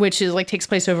Midnight, which is like takes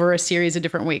place over a series of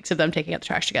different weeks of them taking out the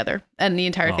trash together, and the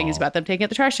entire thing is about them taking out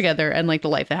the trash together and like the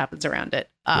life that happens around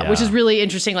it, which is really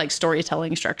interesting, like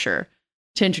storytelling structure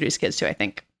to introduce kids to. I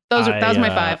think that was my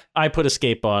 5. I put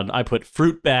Escape on. I put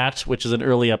Fruit Bat, which is an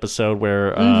early episode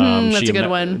where that's a good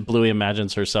one. Bluey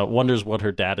imagines herself, wonders what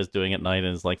her dad is doing at night,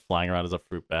 and is like flying around as a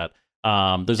fruit bat.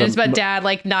 It's about Dad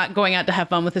like not going out to have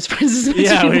fun with his friends.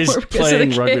 He's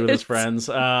playing rugby with his friends.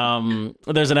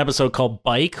 There's an episode called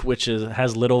Bike, which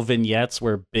has little vignettes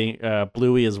where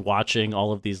Bluey is watching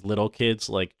all of these little kids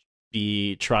like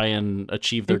try and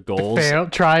achieve their goals,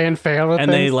 try and fail, and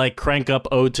they like crank up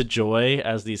Ode to Joy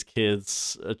as these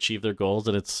kids achieve their goals,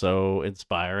 and it's so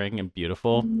inspiring and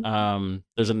beautiful.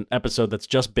 There's an episode that's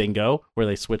just Bingo, where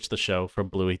they switch the show from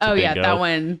Bluey to Bingo. Yeah, that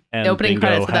one. And the opening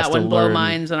Bingo credits for that one blow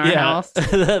minds in our house.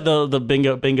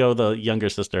 the Bingo, the younger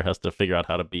sister has to figure out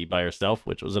how to be by herself,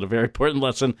 which was a very important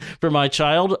lesson for my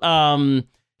child. And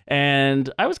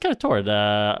I was kind of torn.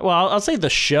 I'll say the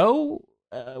show.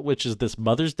 Which is this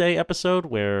Mother's Day episode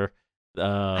where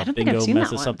Bingo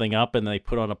messes something up and they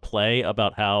put on a play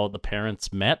about how the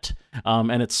parents met.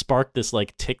 And it sparked this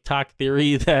like TikTok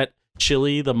theory that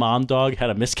Chili, the mom dog, had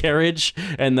a miscarriage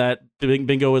and that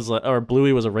Bingo was or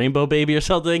Bluey was a rainbow baby or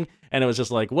something. And it was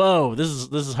just like, whoa, this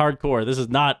is hardcore. This is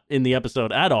not in the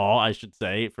episode at all, I should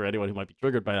say, for anyone who might be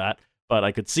triggered by that. But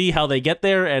I could see how they get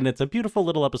there, and it's a beautiful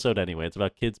little episode anyway. It's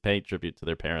about kids paying tribute to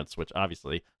their parents, which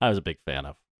obviously I was a big fan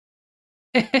of.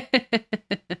 A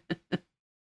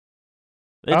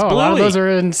lot of those are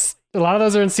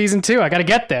in season 2. I gotta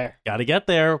get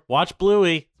there. Watch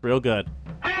Bluey. It's real good.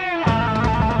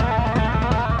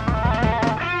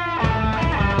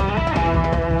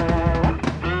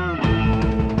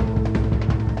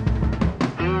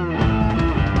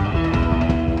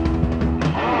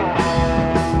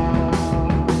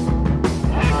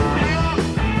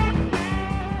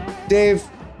 Dave.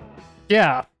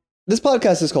 Yeah. This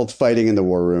podcast is called Fighting in the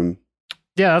War Room.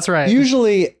 Yeah, that's right.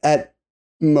 Usually at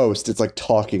most, it's like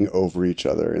talking over each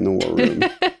other in the war room.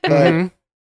 But Mhm.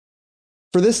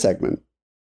 for this segment,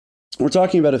 we're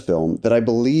talking about a film that I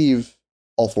believe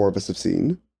all 4 of us have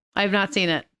seen. I have not seen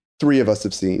it. 3 of us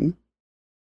have seen.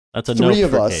 That's a 3 no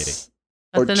of for us,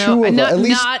 That's or a 2 no. of us, Not, at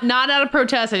least not out of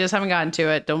protest. I just haven't gotten to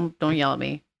it. Don't yell at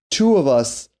me. 2 of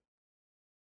us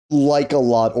like a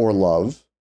lot or love.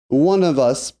 1 of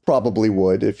us probably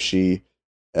would if she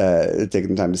had taken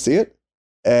the time to see it.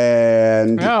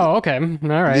 And Oh, okay. All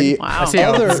right. the Wow. I see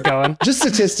how other- this is going. just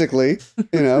statistically,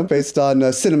 based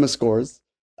on cinema scores,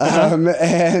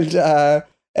 Uh-huh.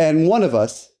 and 1 of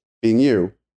us, being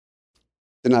you,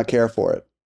 did not care for it.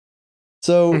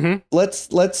 So Mhm.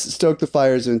 let's stoke the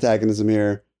fires of antagonism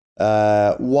here.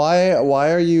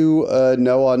 Why are you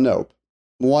no on Nope?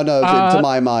 One of, to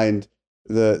my mind,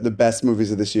 the best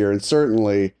movies of this year, and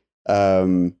certainly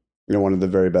one of the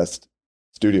very best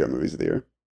studio movies of the year.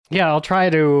 Yeah, I'll try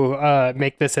to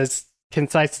make this as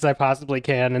concise as I possibly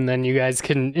can, and then you guys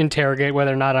can interrogate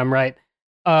whether or not I'm right.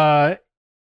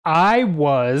 I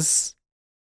was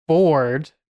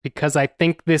bored because I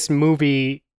think this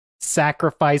movie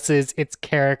sacrifices its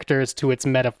characters to its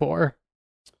metaphor.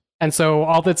 And so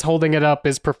all that's holding it up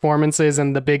is performances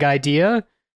and the big idea.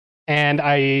 And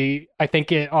I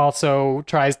think it also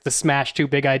tries to smash 2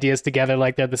 big ideas together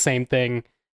like they're the same thing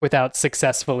without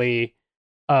successfully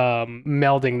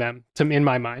melding them, in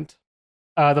my mind.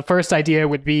 The first idea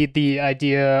would be the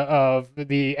idea of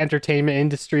the entertainment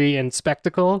industry and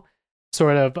spectacle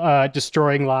sort of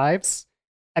destroying lives.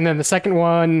 And then the second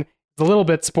one is a little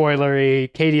bit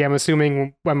spoilery. Katie, I'm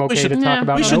assuming I'm okay to talk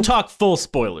about We should Nope? talk full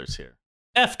spoilers here.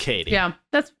 F Katie. Yeah,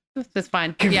 that's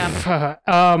fine. Yeah.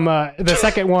 The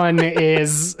second one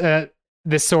is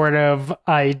this sort of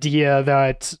idea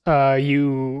that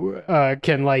you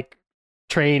can like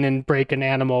train and break an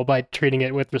animal by treating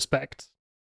it with respect.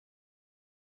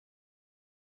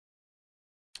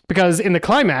 Because in the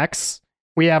climax,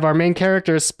 we have our main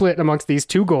characters split amongst these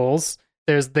 2 goals.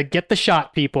 There's the get the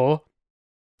shot people.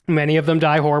 Many of them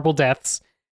die horrible deaths.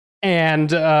 And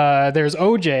there's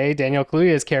OJ, Daniel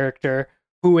Kaluuya's character,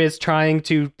 who is trying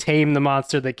to tame the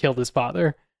monster that killed his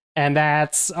father. And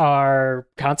that's our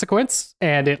consequence.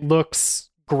 And it looks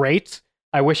great.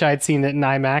 I wish I had seen it in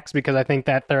IMAX because I think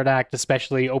that third act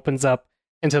especially opens up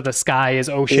into the sky is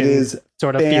ocean It is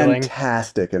sort of feeling.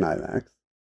 fantastic in IMAX.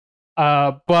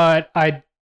 But I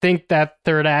think that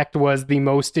third act was the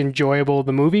most enjoyable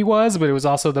the movie was, but it was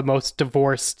also the most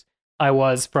divorced I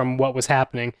was from what was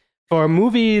happening. For a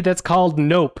movie that's called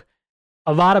Nope,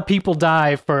 a lot of people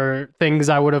die for things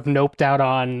I would have noped out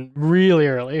on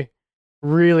really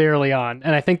early on.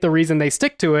 And I think the reason they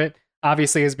stick to it,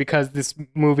 obviously, is because this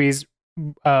movie's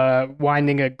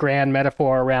winding a grand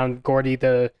metaphor around Gordy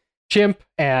the chimp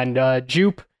and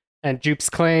Jupe and Jupe's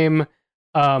claim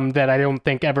that I don't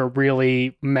think ever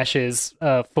really meshes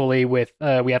fully with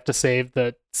we have to save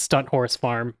the stunt horse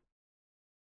farm.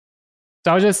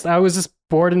 So I was just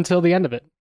bored until the end of it.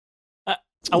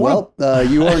 Well,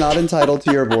 you are not entitled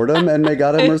to your boredom, and may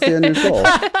God have mercy on your soul.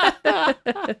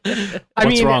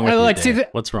 What's wrong with like, you, Dave?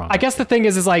 What's wrong? I guess the thing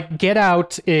is like Get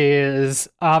Out is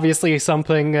obviously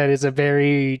something that is a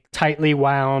very tightly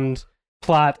wound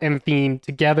plot and theme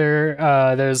together.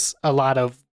 There's a lot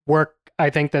of work,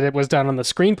 I think, that it was done on the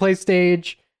screenplay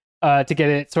stage to get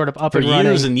it sort of up for and running.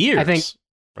 years and years. I think,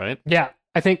 right? yeah,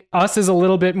 I think Us is a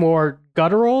little bit more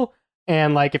guttural.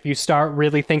 And like, if you start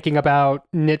really thinking about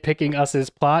nitpicking Us's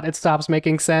plot, it stops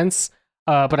making sense.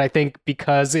 But I think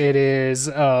because it is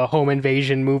a home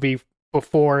invasion movie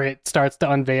before it starts to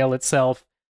unveil itself,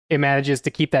 it manages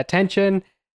to keep that tension.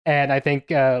 And I think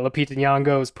Lupita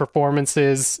Nyong'o's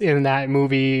performances in that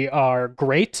movie are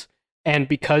great. And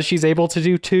because she's able to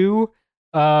do 2,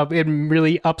 it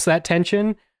really ups that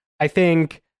tension. I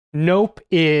think Nope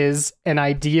is an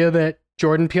idea that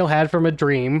Jordan Peele had from a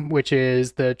dream, which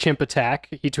is the chimp attack.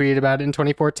 He tweeted about it in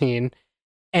 2014.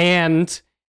 And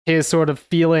his sort of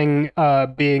feeling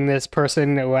being this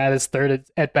person who at his third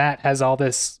at bat has all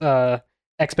this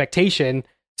expectation,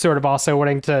 sort of also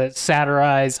wanting to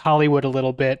satirize Hollywood a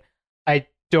little bit. I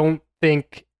don't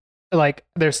think, like,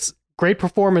 there's great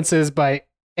performances by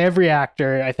every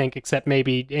actor, I think, except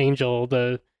maybe Angel,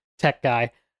 the tech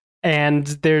guy. And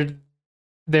they're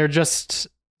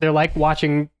like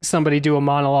watching somebody do a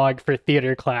monologue for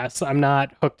theater class. I'm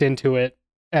not hooked into it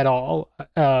at all.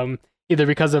 Either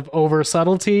because of over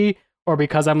subtlety or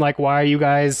because I'm like, why are you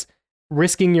guys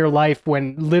risking your life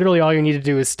when literally all you need to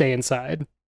do is stay inside?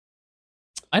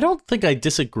 I don't think I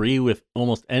disagree with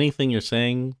almost anything you're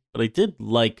saying, but I did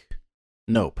like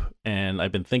Nope, and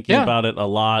I've been thinking about it a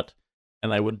lot,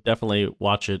 and I would definitely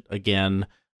watch it again.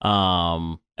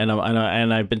 And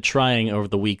and I've been trying over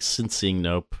the weeks since seeing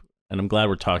Nope, and I'm glad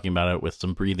we're talking about it with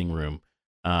some breathing room,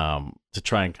 to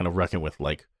try and kind of reckon with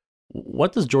like,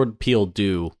 what does Jordan Peele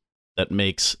do that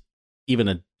makes even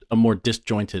a more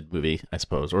disjointed movie, I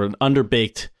suppose, or an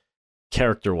underbaked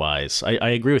character-wise. I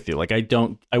agree with you. Like,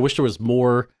 I wish there was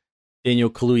more Daniel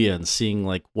Kaluuya and seeing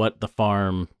like what the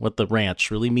farm, what the ranch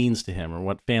really means to him, or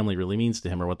what family really means to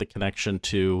him, or what the connection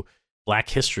to Black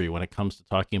history when it comes to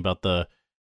talking about the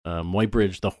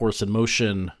Muybridge, the Horse in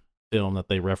Motion film that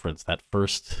they referenced, that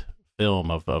first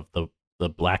film of the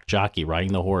black jockey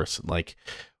riding the horse, like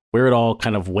where it all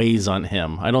kind of weighs on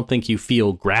him. I don't think you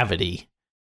feel gravity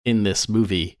in this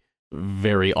movie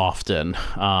very often,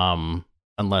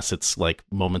 unless it's like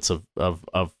moments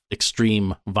of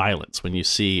extreme violence. When you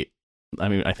see, I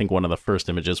mean, I think one of the first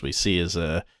images we see is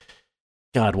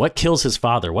God, what kills his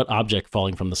father? What object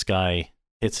falling from the sky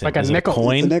hits him? Like a nickel. It a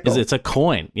coin? It's a nickel. It's a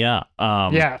coin. Yeah.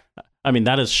 Yeah. I mean,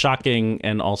 that is shocking,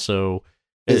 and also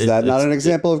Is that not an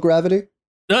example of gravity?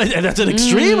 That's an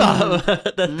extreme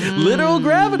literal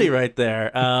gravity right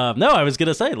there. No, I was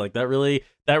gonna say, like, that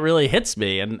really hits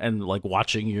me, and like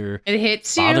watching your It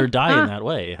hits father you. die in that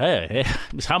way. Hey,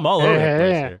 I'm all over the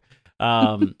place here.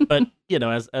 But you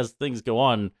know, as things go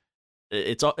on,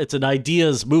 it's an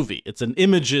ideas movie. It's an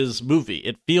images movie.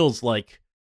 It feels like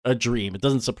a dream. It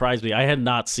doesn't surprise me. I had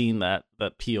not seen that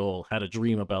Peele had a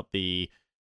dream about the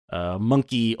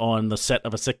monkey on the set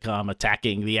of a sitcom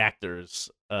attacking the actors,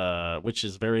 which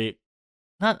is very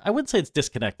I wouldn't say it's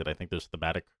disconnected. I think there's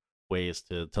thematic ways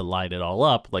to line it all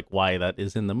up, like why that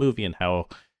is in the movie and how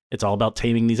it's all about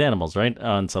taming these animals, right,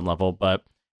 on some level. But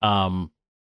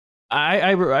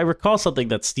I recall something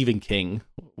that Stephen King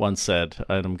once said,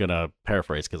 and I'm gonna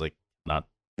paraphrase because I not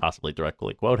possibly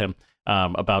directly quote him,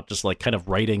 about just like kind of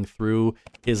writing through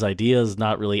his ideas,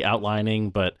 not really outlining,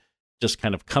 but just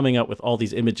kind of coming up with all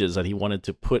these images that he wanted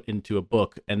to put into a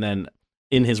book, and then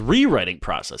in his rewriting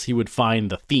process, he would find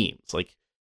the themes. Like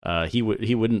he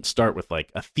wouldn't start with like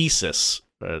a thesis.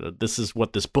 This is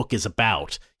what this book is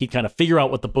about. He'd kind of figure out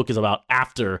what the book is about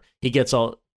after he gets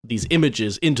all these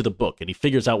images into the book, and he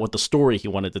figures out what the story he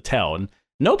wanted to tell. And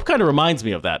Nope kind of reminds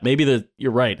me of that. Maybe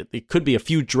you're right. It could be a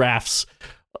few drafts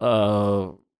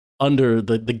under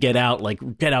the Get Out.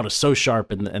 Like Get Out is so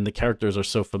sharp, and the characters are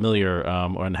so familiar,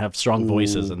 and have strong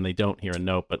voices, and they don't hear a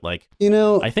Nope. But like, you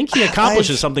know, I think he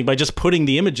accomplishes something by just putting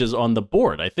the images on the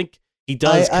board. I think he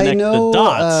does connect the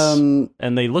dots,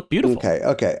 and they look beautiful.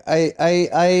 Okay.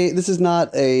 I this is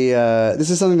not a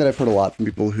this is something that I've heard a lot from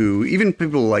people who, even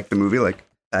people who like the movie, like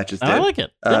Patches did. I like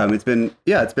it. It's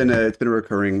been a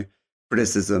recurring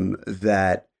criticism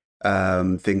that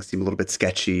things seem a little bit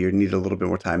sketchy or need a little bit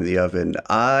more time in the oven.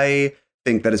 I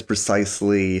think that is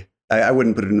precisely, I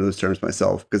wouldn't put it into those terms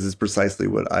myself, because it's precisely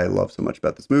what I love so much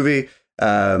about this movie.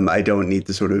 I don't need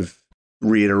to sort of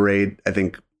reiterate, I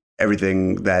think,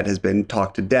 everything that has been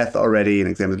talked to death already and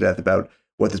examined to death about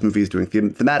what this movie is doing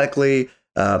thematically,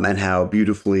 and how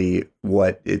beautifully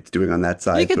what it's doing on that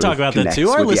side. You can talk about that too.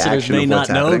 Our listeners may not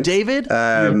know, David,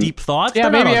 your deep thoughts. Yeah,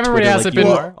 maybe everybody hasn't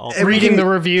been reading the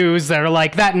reviews that are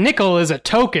like, that nickel is a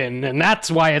token, and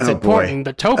that's why it's important.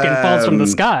 The token falls from the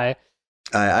sky.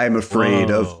 I'm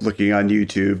afraid of looking on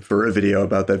YouTube for a video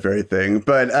about that very thing.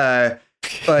 But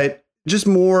just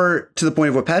more to the point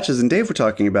of what Patches and Dave were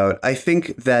talking about, I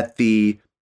think that the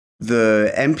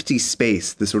empty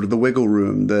space, the sort of the wiggle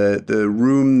room, the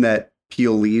room that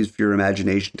Peele leaves for your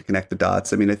imagination to connect the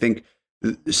dots. I mean, I think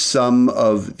some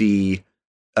of the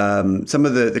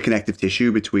connective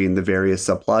tissue between the various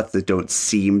subplots that don't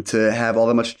seem to have all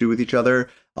that much to do with each other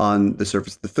on the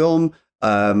surface of the film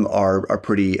are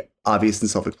pretty obvious and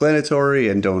self-explanatory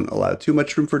and don't allow too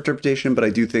much room for interpretation. But I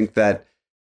do think that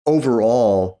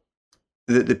overall,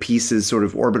 the pieces sort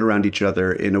of orbit around each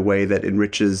other in a way that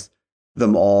enriches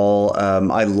them all.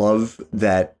 I love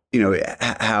that, you know,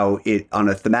 how it on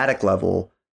a thematic level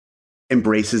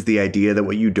embraces the idea that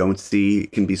what you don't see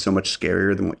can be so much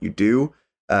scarier than what you do.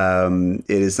 It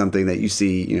is something that you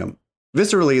see, you know,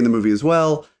 viscerally in the movie as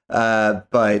well.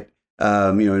 But you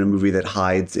know, in a movie that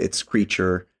hides its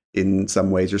creature in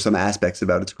some ways, or some aspects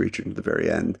about its creature to the very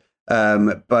end.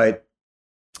 But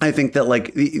I think that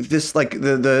like this, like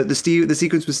the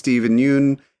sequence with Steve and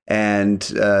Yoon, and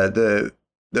the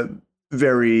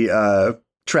very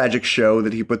tragic show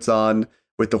that he puts on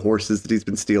with the horses that he's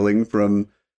been stealing from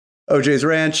OJ's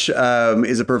ranch,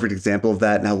 is a perfect example of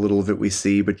that, and how little of it we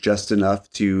see, but just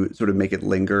enough to sort of make it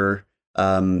linger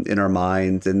in our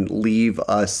minds and leave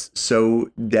us so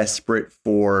desperate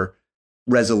for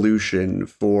resolution,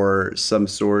 for some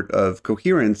sort of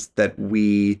coherence, that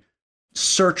we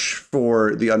search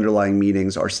for the underlying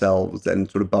meanings ourselves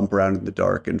and sort of bump around in the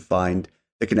dark and find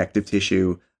the connective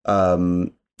tissue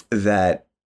that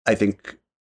I think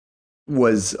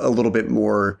was a little bit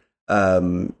more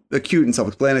acute and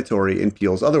self-explanatory in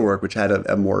Peele's other work, which had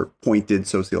a more pointed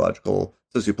sociopolitical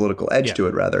edge to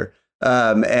it, rather.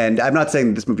 And I'm not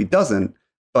saying this movie doesn't,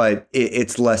 but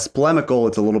it's less polemical.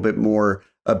 It's a little bit more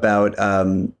about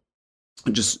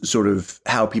just sort of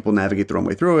how people navigate their own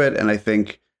way through it. And I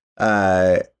think,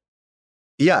 I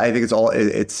think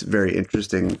it's very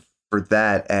interesting for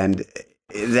that. And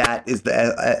that is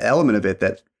the element of it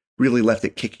that really left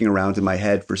it kicking around in my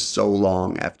head for so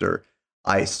long after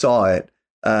I saw it.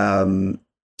 I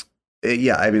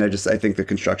think the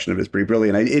construction of it is pretty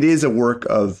brilliant. It is a work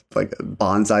of like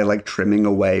bonsai, like trimming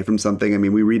away from something. I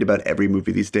mean, we read about every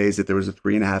movie these days that there was a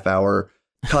 3.5 hour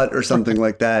cut or something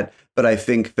like that. But I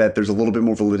think that there's a little bit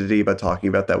more validity about talking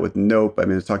about that with Nope. I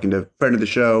mean, I was talking to a friend of the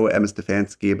show, Emma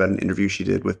Stefanski, about an interview she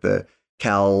did with the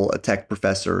Cal Tech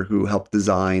professor who helped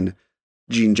design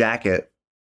Jean Jacket.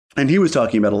 And he was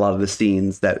talking about a lot of the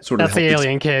scenes that sort of That's the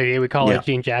alien kid. We call it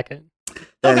Jean Jacket.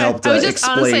 That helped I was just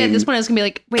explain... honestly at this point I was gonna be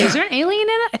like, wait, is there an alien in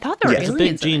it? I thought there were aliens. There's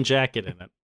a big Jean Jacket in it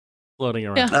floating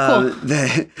around. Yeah,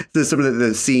 cool. Some of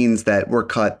the scenes that were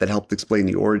cut that helped explain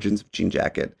the origins of Jean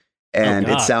Jacket. And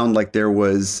it sounded like there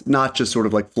was not just sort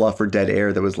of like fluff or dead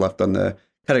air that was left on the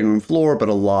cutting room floor, but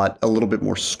a little bit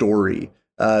more story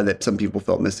that some people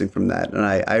felt missing from that. And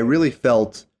I really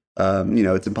felt,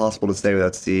 it's impossible to say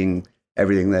without seeing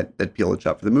everything that Peele had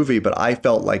shot for the movie, but I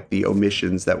felt like the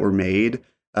omissions that were made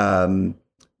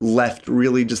left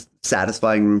really just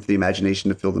satisfying room for the imagination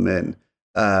to fill them in.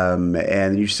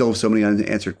 And you still have so many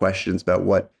unanswered questions about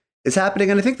what is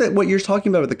happening. And I think that what you're talking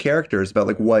about with the characters, about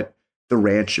like what the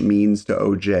ranch means to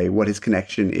OJ, what his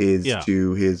connection is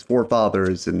to his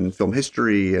forefathers and film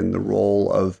history and the role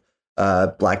of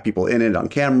Black people in it on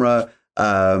camera,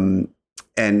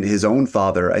 and his own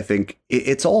father. I think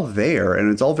it's all there,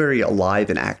 and it's all very alive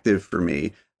and active for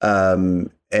me.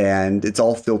 And it's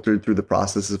all filtered through the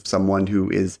process of someone who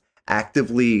is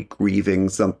actively grieving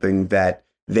something that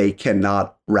they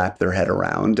cannot wrap their head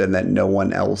around and that no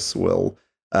one else will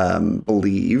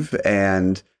believe.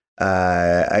 And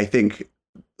I think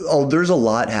there's a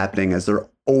lot happening, as there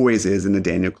always is in the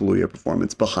Daniel Kaluuya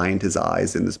performance, behind his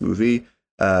eyes in this movie.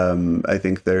 I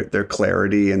think their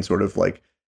clarity and sort of like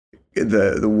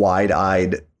the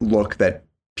wide-eyed look that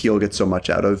Peele gets so much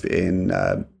out of in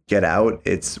Get Out,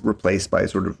 it's replaced by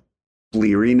sort of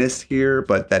bleariness here,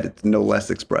 but that it's no less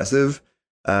expressive.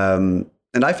 And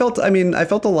I felt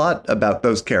a lot about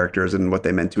those characters and what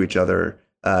they meant to each other.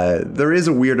 There is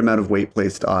a weird amount of weight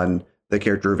placed on the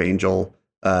character of Angel,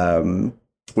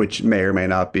 which may or may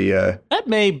not be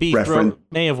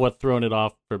may have what thrown it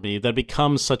off for me. That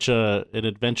becomes such an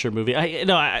adventure movie.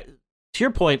 To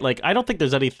your point, like I don't think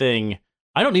there's anything.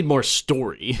 I don't need more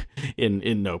story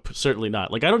in Nope. Certainly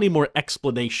not. Like I don't need more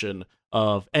explanation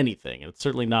of anything. It's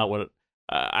certainly not what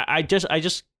I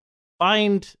just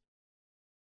find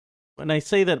when I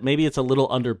say that maybe it's a little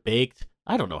underbaked.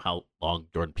 I don't know how long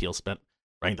Jordan Peele spent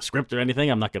writing the script or anything.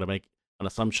 I'm not going to make an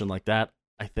assumption like that.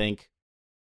 I think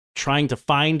trying to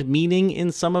find meaning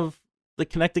in some of the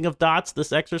connecting of dots,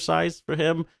 this exercise for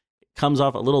him, comes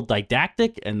off a little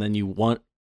didactic, and then you want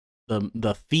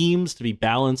the themes to be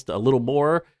balanced a little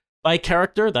more by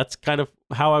character. That's kind of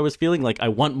how I was feeling. Like I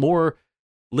want more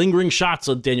lingering shots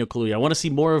of Daniel Kaluuya. I want to see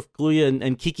more of Kaluuya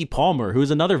and Keke Palmer,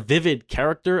 who's another vivid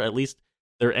character, at least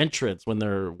their entrance when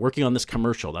they're working on this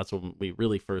commercial. That's when we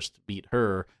really first meet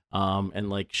her. And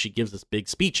like she gives this big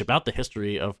speech about the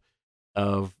history of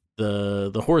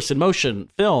the Horse in Motion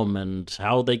film and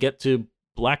how they get to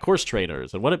black horse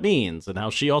trainers and what it means, and how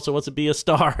she also wants to be a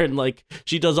star, and like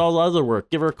she does all the other work.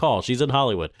 Give her a call. She's in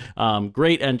Hollywood.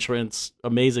 Great entrance,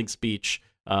 amazing speech,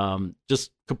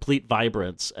 just complete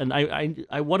vibrance. And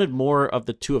I wanted more of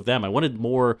the two of them. I wanted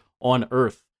more on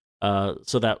Earth,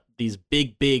 so that these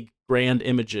big grand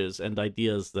images and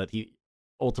ideas that he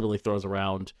ultimately throws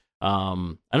around, I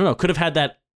don't know, could have had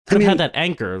that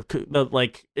anchor.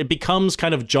 Like it becomes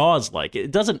kind of Jaws like.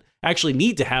 It doesn't actually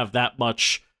need to have that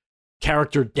much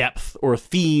character depth or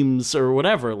themes or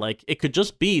whatever. Like it could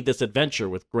just be this adventure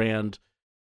with grand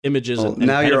images. Well, and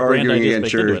now you're arguing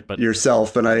against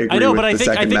yourself, and I agree. I know, with but I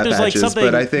think there's like something.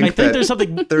 But I think there's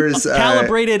something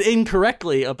calibrated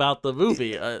incorrectly about the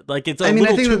movie. Like it's a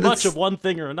little too much of one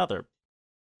thing or another.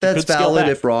 That's valid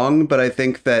if wrong, but I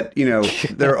think that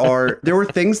there were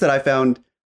things that I found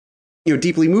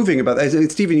deeply moving about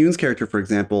Stephen Yeun's character, for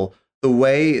example, the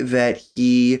way that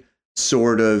he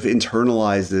sort of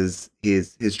internalizes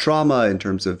his trauma in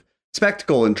terms of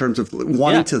spectacle, in terms of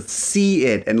wanting to see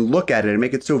it and look at it and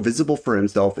make it so visible for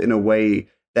himself in a way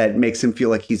that makes him feel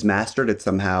like he's mastered it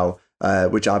somehow.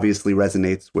 which obviously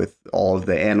resonates with all of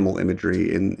the animal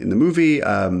imagery in the movie.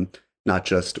 Not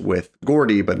just with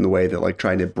Gordy, but in the way that like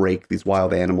trying to break these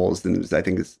wild animals, and I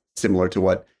think is similar to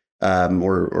what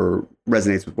or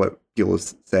resonates with what Peele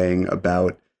was saying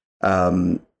about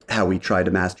how we try to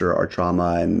master our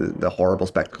trauma and the horrible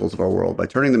spectacles of our world by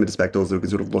turning them into spectacles that we can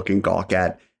sort of look and gawk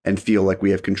at and feel like we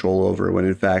have control over, when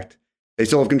in fact they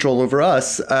still have control over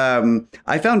us.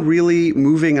 I found really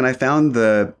moving, and I found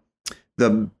the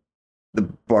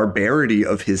barbarity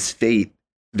of his fate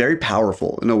very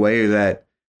powerful in a way that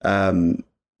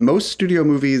most studio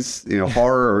movies,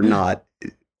 horror or not,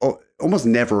 almost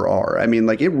never are. I mean,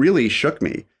 like, it really shook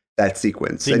me, that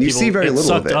sequence, and you see very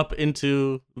little of it. Sucked up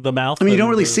into the mouth. I mean, you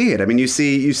don't really see it. I mean, you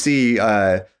see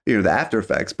the after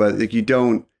effects, but like you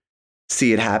don't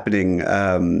see it happening.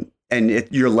 And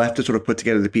you're left to sort of put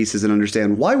together the pieces and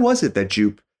understand, why was it that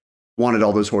Jupe wanted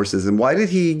all those horses, and why did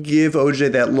he give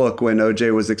OJ that look when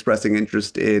OJ was expressing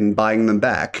interest in buying them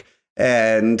back?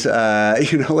 And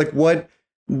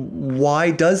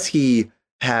why does he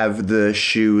have the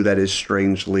shoe that is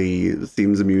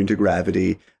seems immune to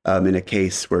gravity in a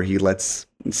case where he lets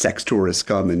sex tourists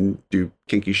come and do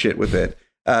kinky shit with it?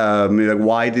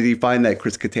 Why did he find that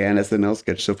Chris Kattan SNL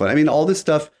sketch so fun? I mean, all this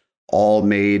stuff all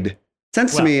made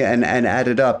sense to me and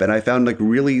added up, and I found like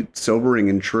really sobering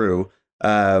and true.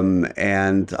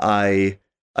 And I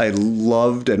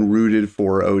loved and rooted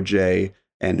for OJ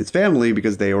and his family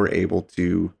because they were able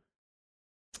to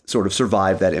sort of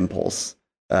survive that impulse.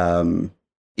 And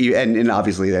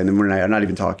obviously, then I'm not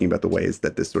even talking about the ways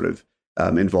that this sort of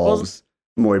involves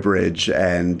Muybridge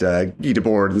and Guy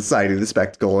Debord and Society of the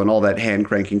Spectacle and all that hand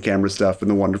cranking camera stuff and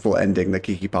the wonderful ending that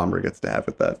Kiki Palmer gets to have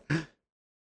with that.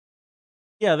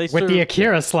 Yeah, with the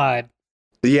Akira slide.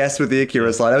 Yes, with the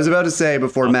Akira slide. I was about to say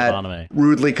before Matt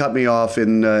rudely cut me off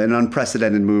in an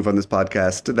unprecedented move on this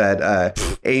podcast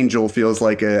that Angel feels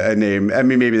like a name. I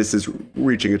mean, maybe this is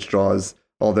reaching its straws,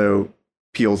 although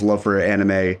Peele's love for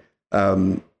anime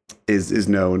is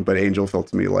known, but Angel felt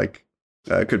to me like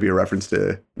could be a reference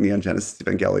to Neon Genesis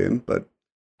Evangelion. But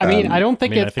I mean, I don't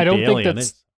think it's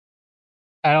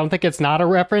not a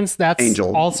reference. That's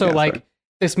Angel. Also like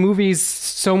this movie's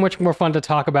so much more fun to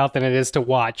talk about than it is to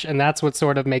watch, and that's what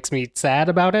sort of makes me sad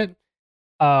about it.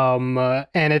 And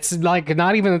it's like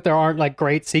not even that there aren't like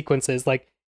great sequences. Like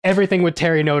everything with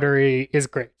Terry Notary is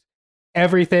great.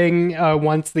 Everything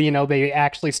once they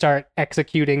actually start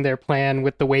executing their plan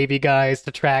with the wavy guys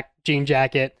to track Jean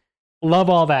Jacket, love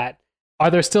all that. Are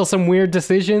there still some weird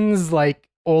decisions, like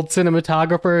old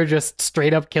cinematographer just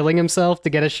straight up killing himself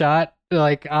to get a shot?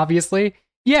 Like obviously,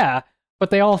 yeah, but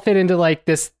they all fit into like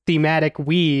this thematic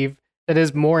weave that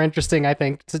is more interesting, I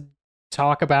think, to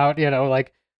talk about. How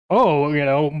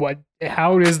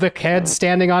is the head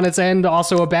standing on its end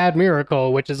also a bad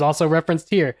miracle, which is also referenced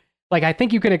here. Like, I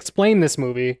think you can explain this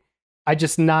movie. I'm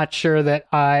just not sure that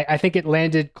I think it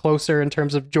landed closer in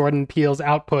terms of Jordan Peele's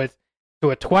output to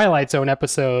a Twilight Zone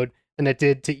episode than it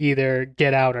did to either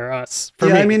Get Out or Us. For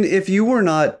me. I mean, if you were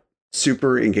not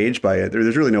super engaged by it,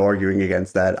 there's really no arguing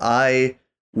against that. I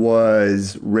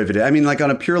was riveted. I mean, like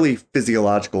on a purely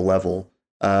physiological level,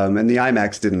 and the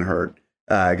IMAX didn't hurt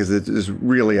because it was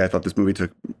really, I thought this movie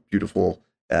took beautiful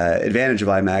advantage of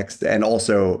IMAX and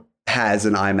also has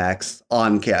an IMAX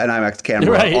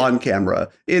camera on camera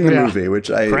in the movie, which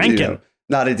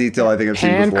not a detail I think I've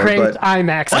seen before. But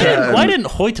IMAX. Why didn't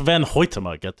Hoyt van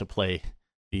Hoytema get to play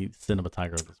the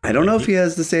cinematographer? I don't know if he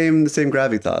has the same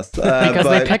gravitas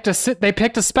because they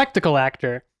picked a spectacle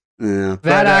actor. Yeah,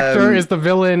 that actor is the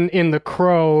villain in The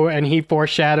Crow, and he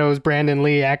foreshadows Brandon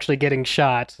Lee actually getting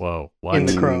shot. Whoa! What? In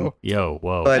The Crow.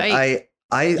 Whoa! But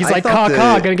he's like,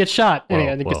 gonna get shot.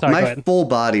 Anyway, my full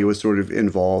body was sort of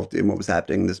involved in what was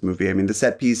happening in this movie. I mean, the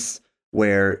set piece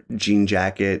where Jean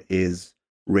Jacket is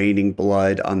raining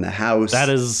blood on the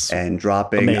house and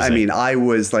dropping. Amazing. I mean, I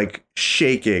was like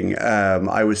shaking.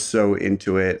 I was so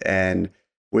into it and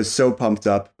was so pumped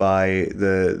up by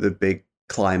the big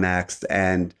climax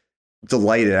and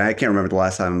delighted. I can't remember the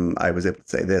last time I was able to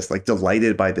say this, like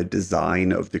delighted by the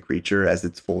design of the creature as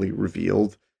it's fully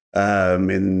revealed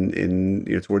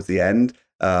in towards the end.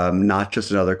 Not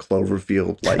just another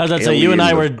Cloverfield like. That's so you and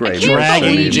I were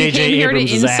dragging J.J.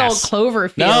 Abrams' ass.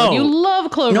 Cloverfield. No. You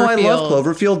love Cloverfield. No, I love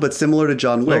Cloverfield, but similar to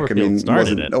John Wick, I mean,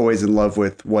 wasn't always in love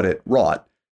with what it wrought.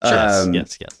 Sure.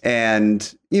 Yes.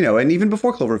 And and even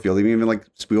before Cloverfield, even like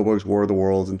Spielberg's War of the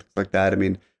Worlds and things like that. I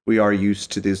mean, we are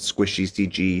used to this squishy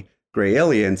CG gray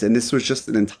aliens, and this was just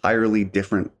an entirely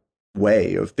different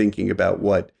way of thinking about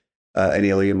what an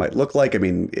alien might look like. I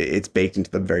mean, it's baked into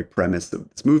the very premise of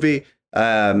this movie.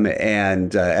 I mean,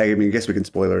 I guess we can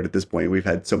spoiler it at this point. We've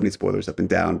had so many spoilers up and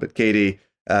down, but Katie,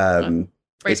 Brace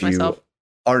if you myself.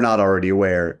 are not already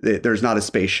aware, there's not a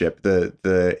spaceship.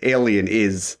 The alien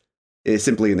is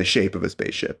simply in the shape of a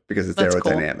spaceship because it's That's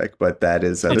cool. aerodynamic, but that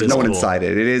is there's is no one cool. inside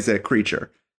it. It is a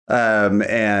creature,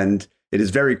 and it is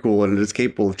very cool, and it is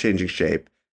capable of changing shape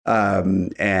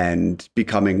and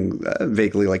becoming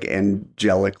vaguely like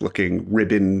angelic-looking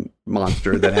ribbon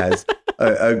monster that has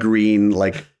a green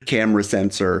like camera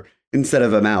sensor instead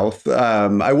of a mouth.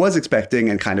 I was expecting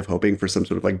and kind of hoping for some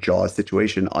sort of like Jaws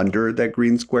situation under that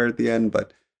green square at the end,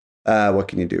 but what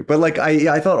can you do? But like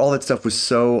I thought all that stuff was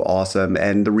so awesome,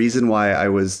 and the reason why I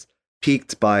was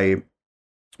piqued by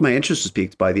my interest was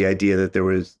piqued by the idea that there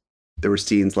were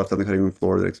scenes left on the cutting room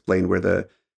floor that explained where the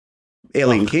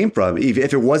alien came from.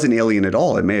 If it was an alien at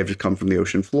all, it may have just come from the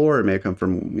ocean floor. It may have come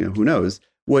from, who knows,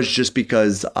 was just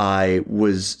because I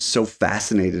was so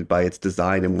fascinated by its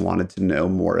design and wanted to know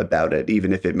more about it,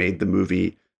 even if it made the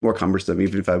movie more cumbersome,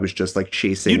 even if I was just like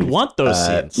chasing. You'd want those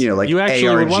scenes. Like you actually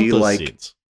ARG, would want those like,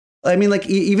 scenes. I mean, like,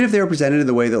 even if they were presented in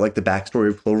the way that like the backstory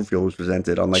of Cloverfield was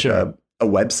presented on like Sure. a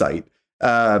website,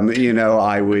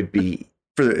 I would be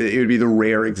it would be the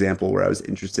rare example where I was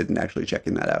interested in actually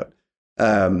checking that out.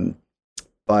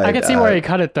 But I can see where you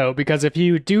cut it though, because if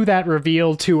you do that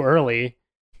reveal too early,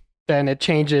 then it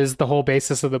changes the whole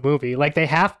basis of the movie. Like they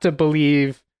have to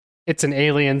believe it's an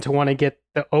alien to want to get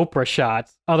the Oprah shot.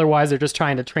 Otherwise, they're just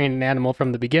trying to train an animal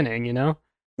from the beginning,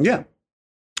 Yeah.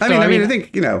 I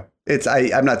think, it's,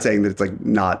 I'm not saying that it's like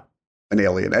not an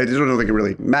alien. I don't think it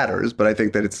really matters, but I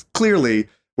think that it's clearly,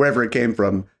 wherever it came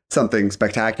from, something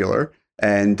spectacular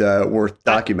and worth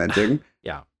documenting.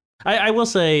 Yeah. I will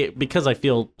say, because I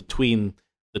feel between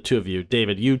the two of you,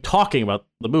 David, you talking about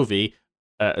the movie,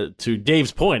 to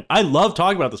Dave's point, I love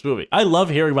talking about this movie. I love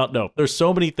hearing about Nope. There's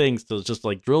so many things to just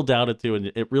like drill down into,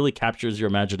 and it really captures your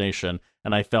imagination.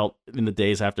 And I felt in the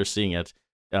days after seeing it,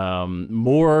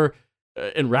 more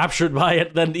enraptured by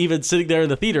it than even sitting there in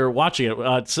the theater watching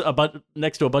it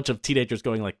next to a bunch of teenagers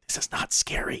going like, "This is not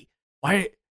scary. Why?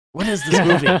 What is this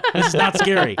movie? This is not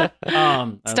scary."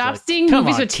 Stop seeing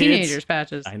movies with teenagers,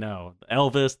 Patches. I know.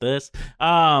 Elvis, this.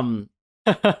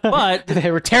 But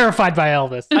they were terrified by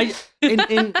Elvis.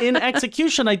 In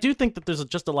execution, I do think that there's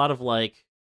just a lot of like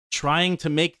trying to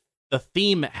make the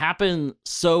theme happen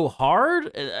so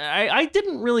hard. I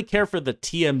didn't really care for the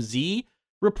TMZ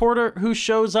reporter who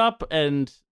shows up,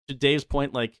 and to Dave's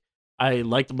point, like I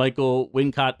liked Michael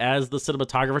Wincott as the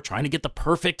cinematographer trying to get the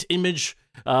perfect image.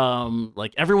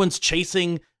 Like everyone's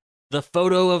chasing the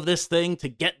photo of this thing to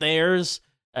get theirs.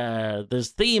 There's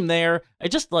theme there. I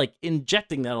just like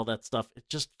injecting all that stuff. It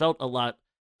just felt a lot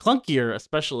clunkier,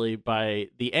 especially by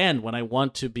the end when I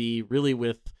want to be really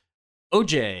with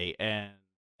OJ and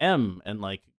M and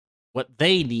like what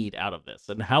they need out of this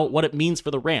and what it means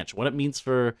for the ranch, what it means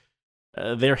for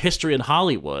their history in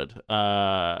Hollywood.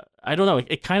 I don't know.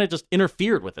 It kind of just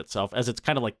interfered with itself as it's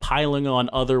kind of like piling on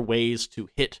other ways to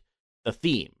hit the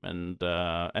theme. And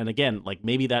again, like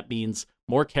maybe that means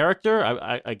more character.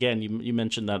 Again, you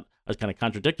mentioned that I was kind of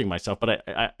contradicting myself, but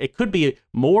it could be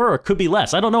more or it could be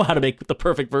less. I don't know how to make the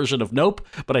perfect version of Nope,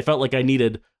 but I felt like I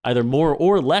needed either more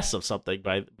or less of something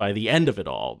by the end of it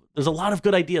all. There's a lot of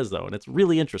good ideas though, and it's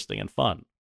really interesting and fun.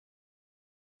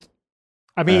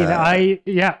 I mean, I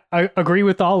agree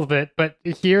with all of it, but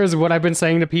here's what I've been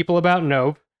saying to people about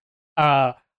Nope.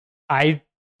 I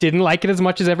didn't like it as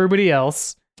much as everybody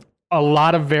else. A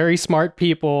lot of very smart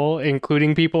people,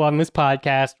 including people on this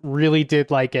podcast, really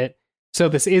did like it. So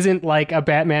this isn't like a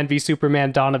Batman v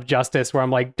Superman Dawn of Justice where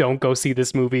I'm like, don't go see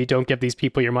this movie, don't give these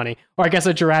people your money. Or I guess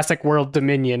a Jurassic World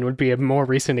Dominion would be a more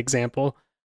recent example.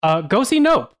 Go see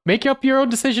Nope. Make up your own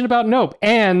decision about Nope.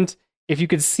 And if you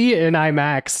could see it in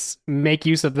IMAX, make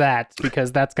use of that,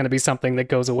 because that's going to be something that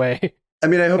goes away. I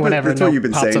mean, I hope that's what you've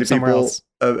been saying to people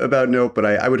about Nope, but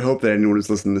I would hope that anyone who's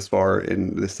listened this far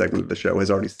in this segment of the show has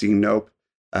already seen Nope.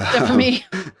 Except for me.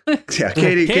 Yeah,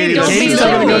 Katie. Katie's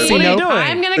going to go see Nope.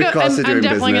 I'm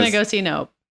definitely going to go see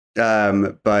Nope.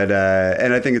 But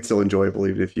and I think it's still enjoyable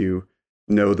even if you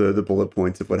know the bullet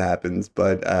points of what happens.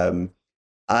 But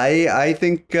I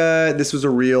think this was a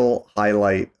real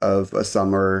highlight of a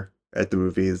summer at the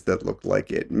movies that looked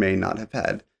like it may not have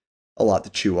had a lot to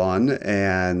chew on,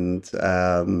 and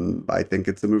I think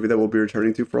it's a movie that we'll be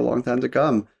returning to for a long time to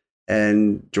come.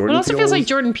 And Jordan, it also feels like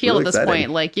Jordan Peele really at this exciting.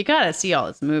 point. Like you gotta see all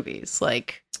his movies.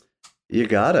 Like you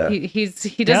gotta. He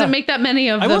doesn't make that many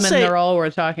of them, and they're all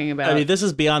worth talking about. I mean, this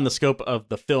is beyond the scope of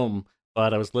the film,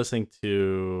 but I was listening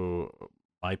to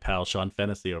my pal Sean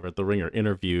Fennessy over at The Ringer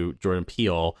interview Jordan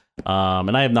Peele,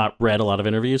 and I have not read a lot of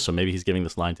interviews, so maybe he's giving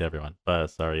this line to everyone. But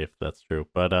sorry if that's true.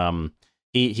 But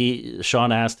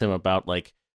Sean asked him about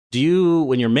like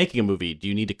when you're making a movie, do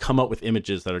you need to come up with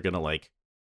images that are going to like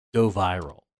go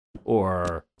viral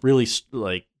or really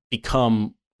like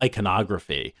become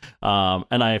iconography?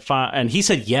 And he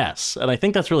said yes. And I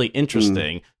think that's really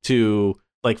interesting to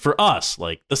like for us,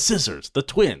 like the scissors, the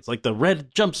twins, like the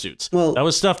red jumpsuits. Well, that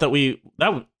was stuff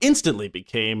that instantly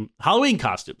became Halloween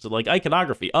costumes, like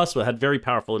iconography. Us had very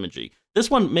powerful imagery.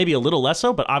 This one maybe a little less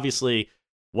so, but obviously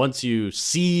once you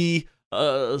see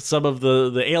some of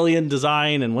the alien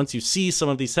design and once you see some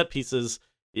of these set pieces,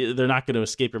 they're not going to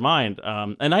escape your mind.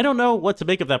 And I don't know what to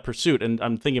make of that pursuit. And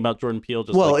I'm thinking about Jordan Peele.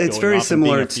 It's very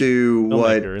similar to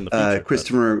what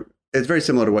Christopher. It's very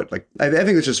similar to what I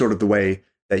think it's just sort of the way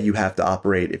that you have to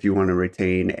operate if you want to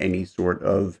retain any sort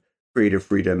of creative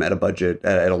freedom at a budget,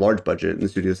 at a large budget in the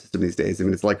studio system these days. I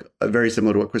mean, it's like very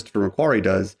similar to what Christopher McQuarrie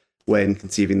does when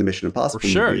conceiving the Mission Impossible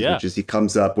movies, which is he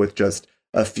comes up with just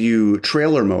a few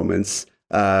trailer moments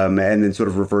and then sort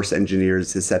of reverse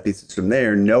engineers his set pieces from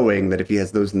there, knowing that if he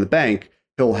has those in the bank,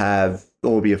 he'll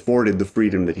be afforded the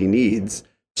freedom that he needs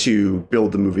to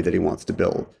build the movie that he wants to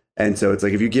build. And so it's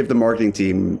like if you give the marketing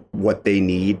team what they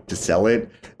need to sell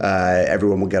it,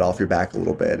 everyone will get off your back a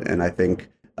little bit. And I think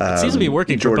it seems to be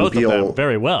working Jordan for both Peele, of them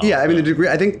very well. Yeah, I mean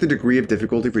I think the degree of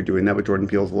difficulty for doing that with Jordan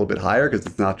Peele is a little bit higher because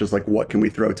it's not just like what can we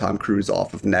throw Tom Cruise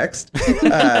off of next,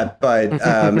 and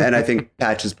I think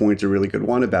Patch's point's a really good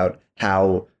one about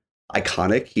how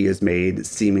iconic he has made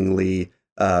seemingly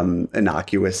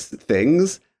innocuous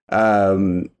things.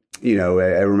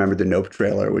 I remember the Nope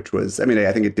trailer, which was, I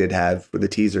think it did have, with the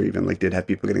teaser even, like did have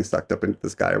people getting sucked up into the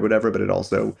sky or whatever, but it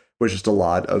also was just a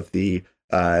lot of the,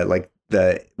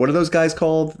 what are those guys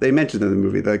called? They mentioned in the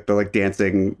movie, the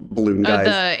dancing balloon guys.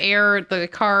 The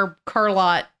car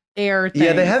lot air thing.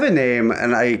 Yeah, they have a name,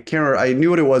 and I can't remember. I knew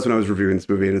what it was when I was reviewing this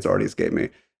movie, and it's already escaped me.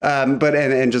 But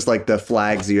just like the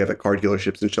flags you have at car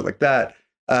dealerships and shit like that,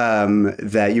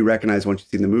 that you recognize once you've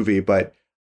seen the movie, but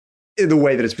the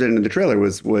way that it's presented in the trailer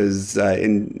was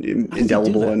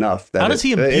indelible enough. That how does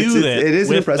he imbue it is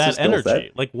with an impressive that energy?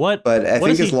 Set. Like what? But I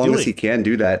think as long doing? as he can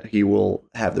do that, he will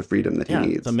have the freedom that he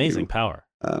needs. It's amazing power.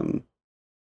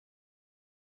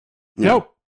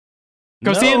 Nope.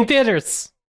 Go see it in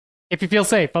theaters if you feel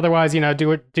safe. Otherwise,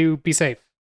 do be safe.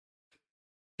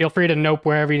 Feel free to nope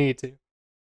wherever you need to.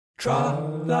 Tra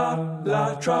la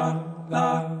la tra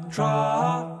la tra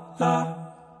la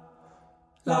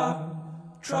la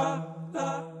tra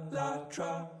la la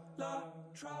tra la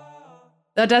tra.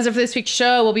 That does it for this week's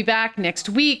show. We'll be back next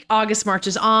week. August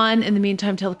marches on. In the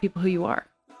meantime, tell the people who you are.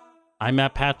 I'm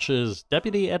Matt Patches,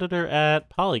 deputy editor at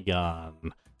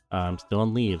Polygon. I'm still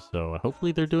on leave, so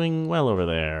hopefully they're doing well over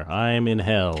there. I'm in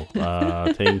hell,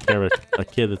 taking care of a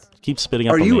kid that keeps spitting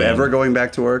up on me. Are you ever going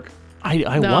back to work?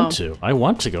 I want to. I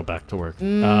want to go back to work.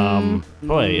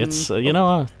 Boy, it's,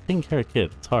 taking care of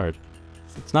kids, it's hard.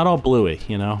 It's not all bluey,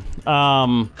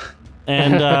 And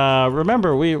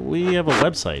remember, we have a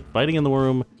website,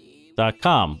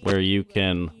 fightinginthewarroom.com, where you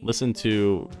can listen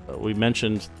to, we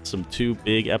mentioned some 2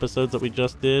 big episodes that we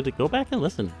just did. Go back and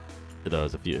listen to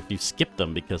those. If you skipped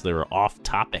them because they were off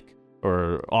topic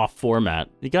or off format,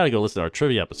 you got to go listen to our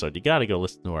trivia episode. You got to go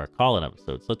listen to our call-in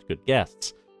episode. Such good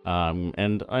guests.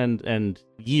 And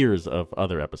years of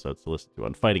other episodes to listen to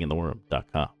on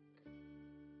fightinginthewarroom.com.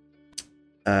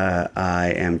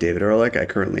 I am David Ehrlich. I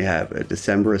currently have a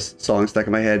Decemberist song stuck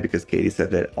in my head because Katie said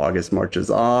that August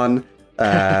marches on.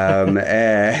 And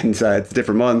it's a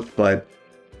different month, but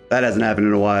that hasn't happened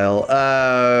in a while.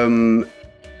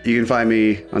 You can find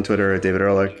me on Twitter at David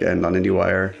Ehrlich and on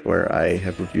IndieWire, where I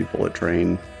have reviewed Bullet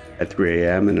Train at 3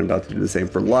 a.m. and I'm about to do the same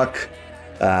for Luck.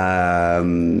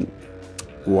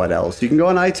 What else? You can go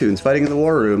on iTunes, Fighting in the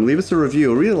War Room, leave us a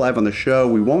review, read it live on the show.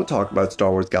 We won't talk about Star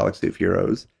Wars Galaxy of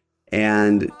Heroes.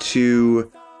 And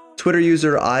to Twitter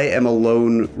user I am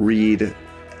alone read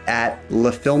at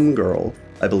LaFilmGirl,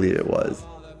 I believe it was,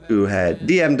 who had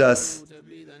DM'd us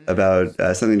about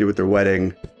something to do with their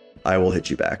wedding. I will hit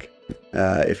you back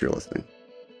if you're listening.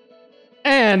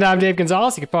 And I'm Dave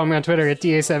Gonzalez. You can follow me on Twitter at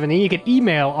DA7E. You can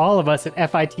email all of us at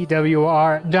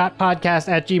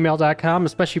fitwr.podcast@gmail.com,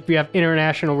 especially if you have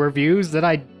international reviews that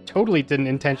I totally didn't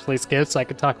intentionally skip so I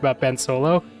could talk about Ben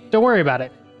Solo. Don't worry about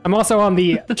it. I'm also on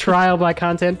the Trial by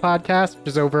Content podcast, which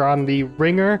is over on the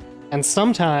Ringer, and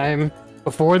sometime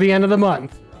before the end of the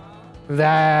month,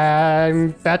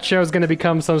 that show is going to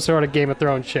become some sort of Game of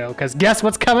Thrones show, because guess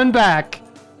what's coming back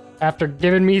after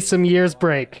giving me some years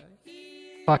break?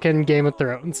 Fucking Game of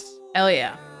Thrones. Hell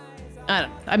yeah. I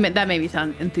don't know. That made me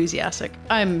sound enthusiastic.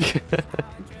 I'm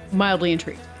mildly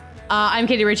intrigued. I'm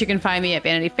Katie Rich. You can find me at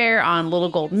Vanity Fair on Little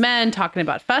Gold Men, talking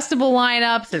about festival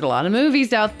lineups. There's a lot of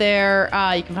movies out there.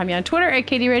 You can find me on Twitter at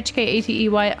Katie Rich,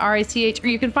 KateyRich, or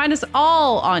you can find us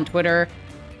all on Twitter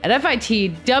at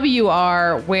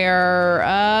FITWR, where,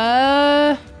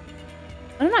 I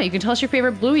don't know, you can tell us your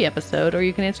favorite Bluey episode, or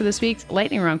you can answer this week's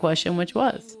lightning round question, which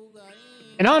was...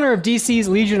 In honor of DC's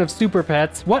Legion of Super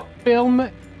Pets, what film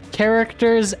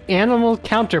character's animal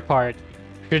counterpart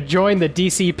should join the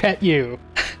DC Pet U?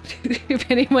 If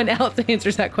anyone else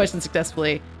answers that question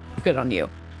successfully, good on you.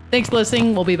 Thanks for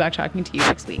listening. We'll be back talking to you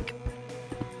next week.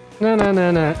 Na na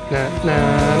na na na na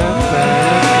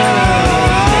na.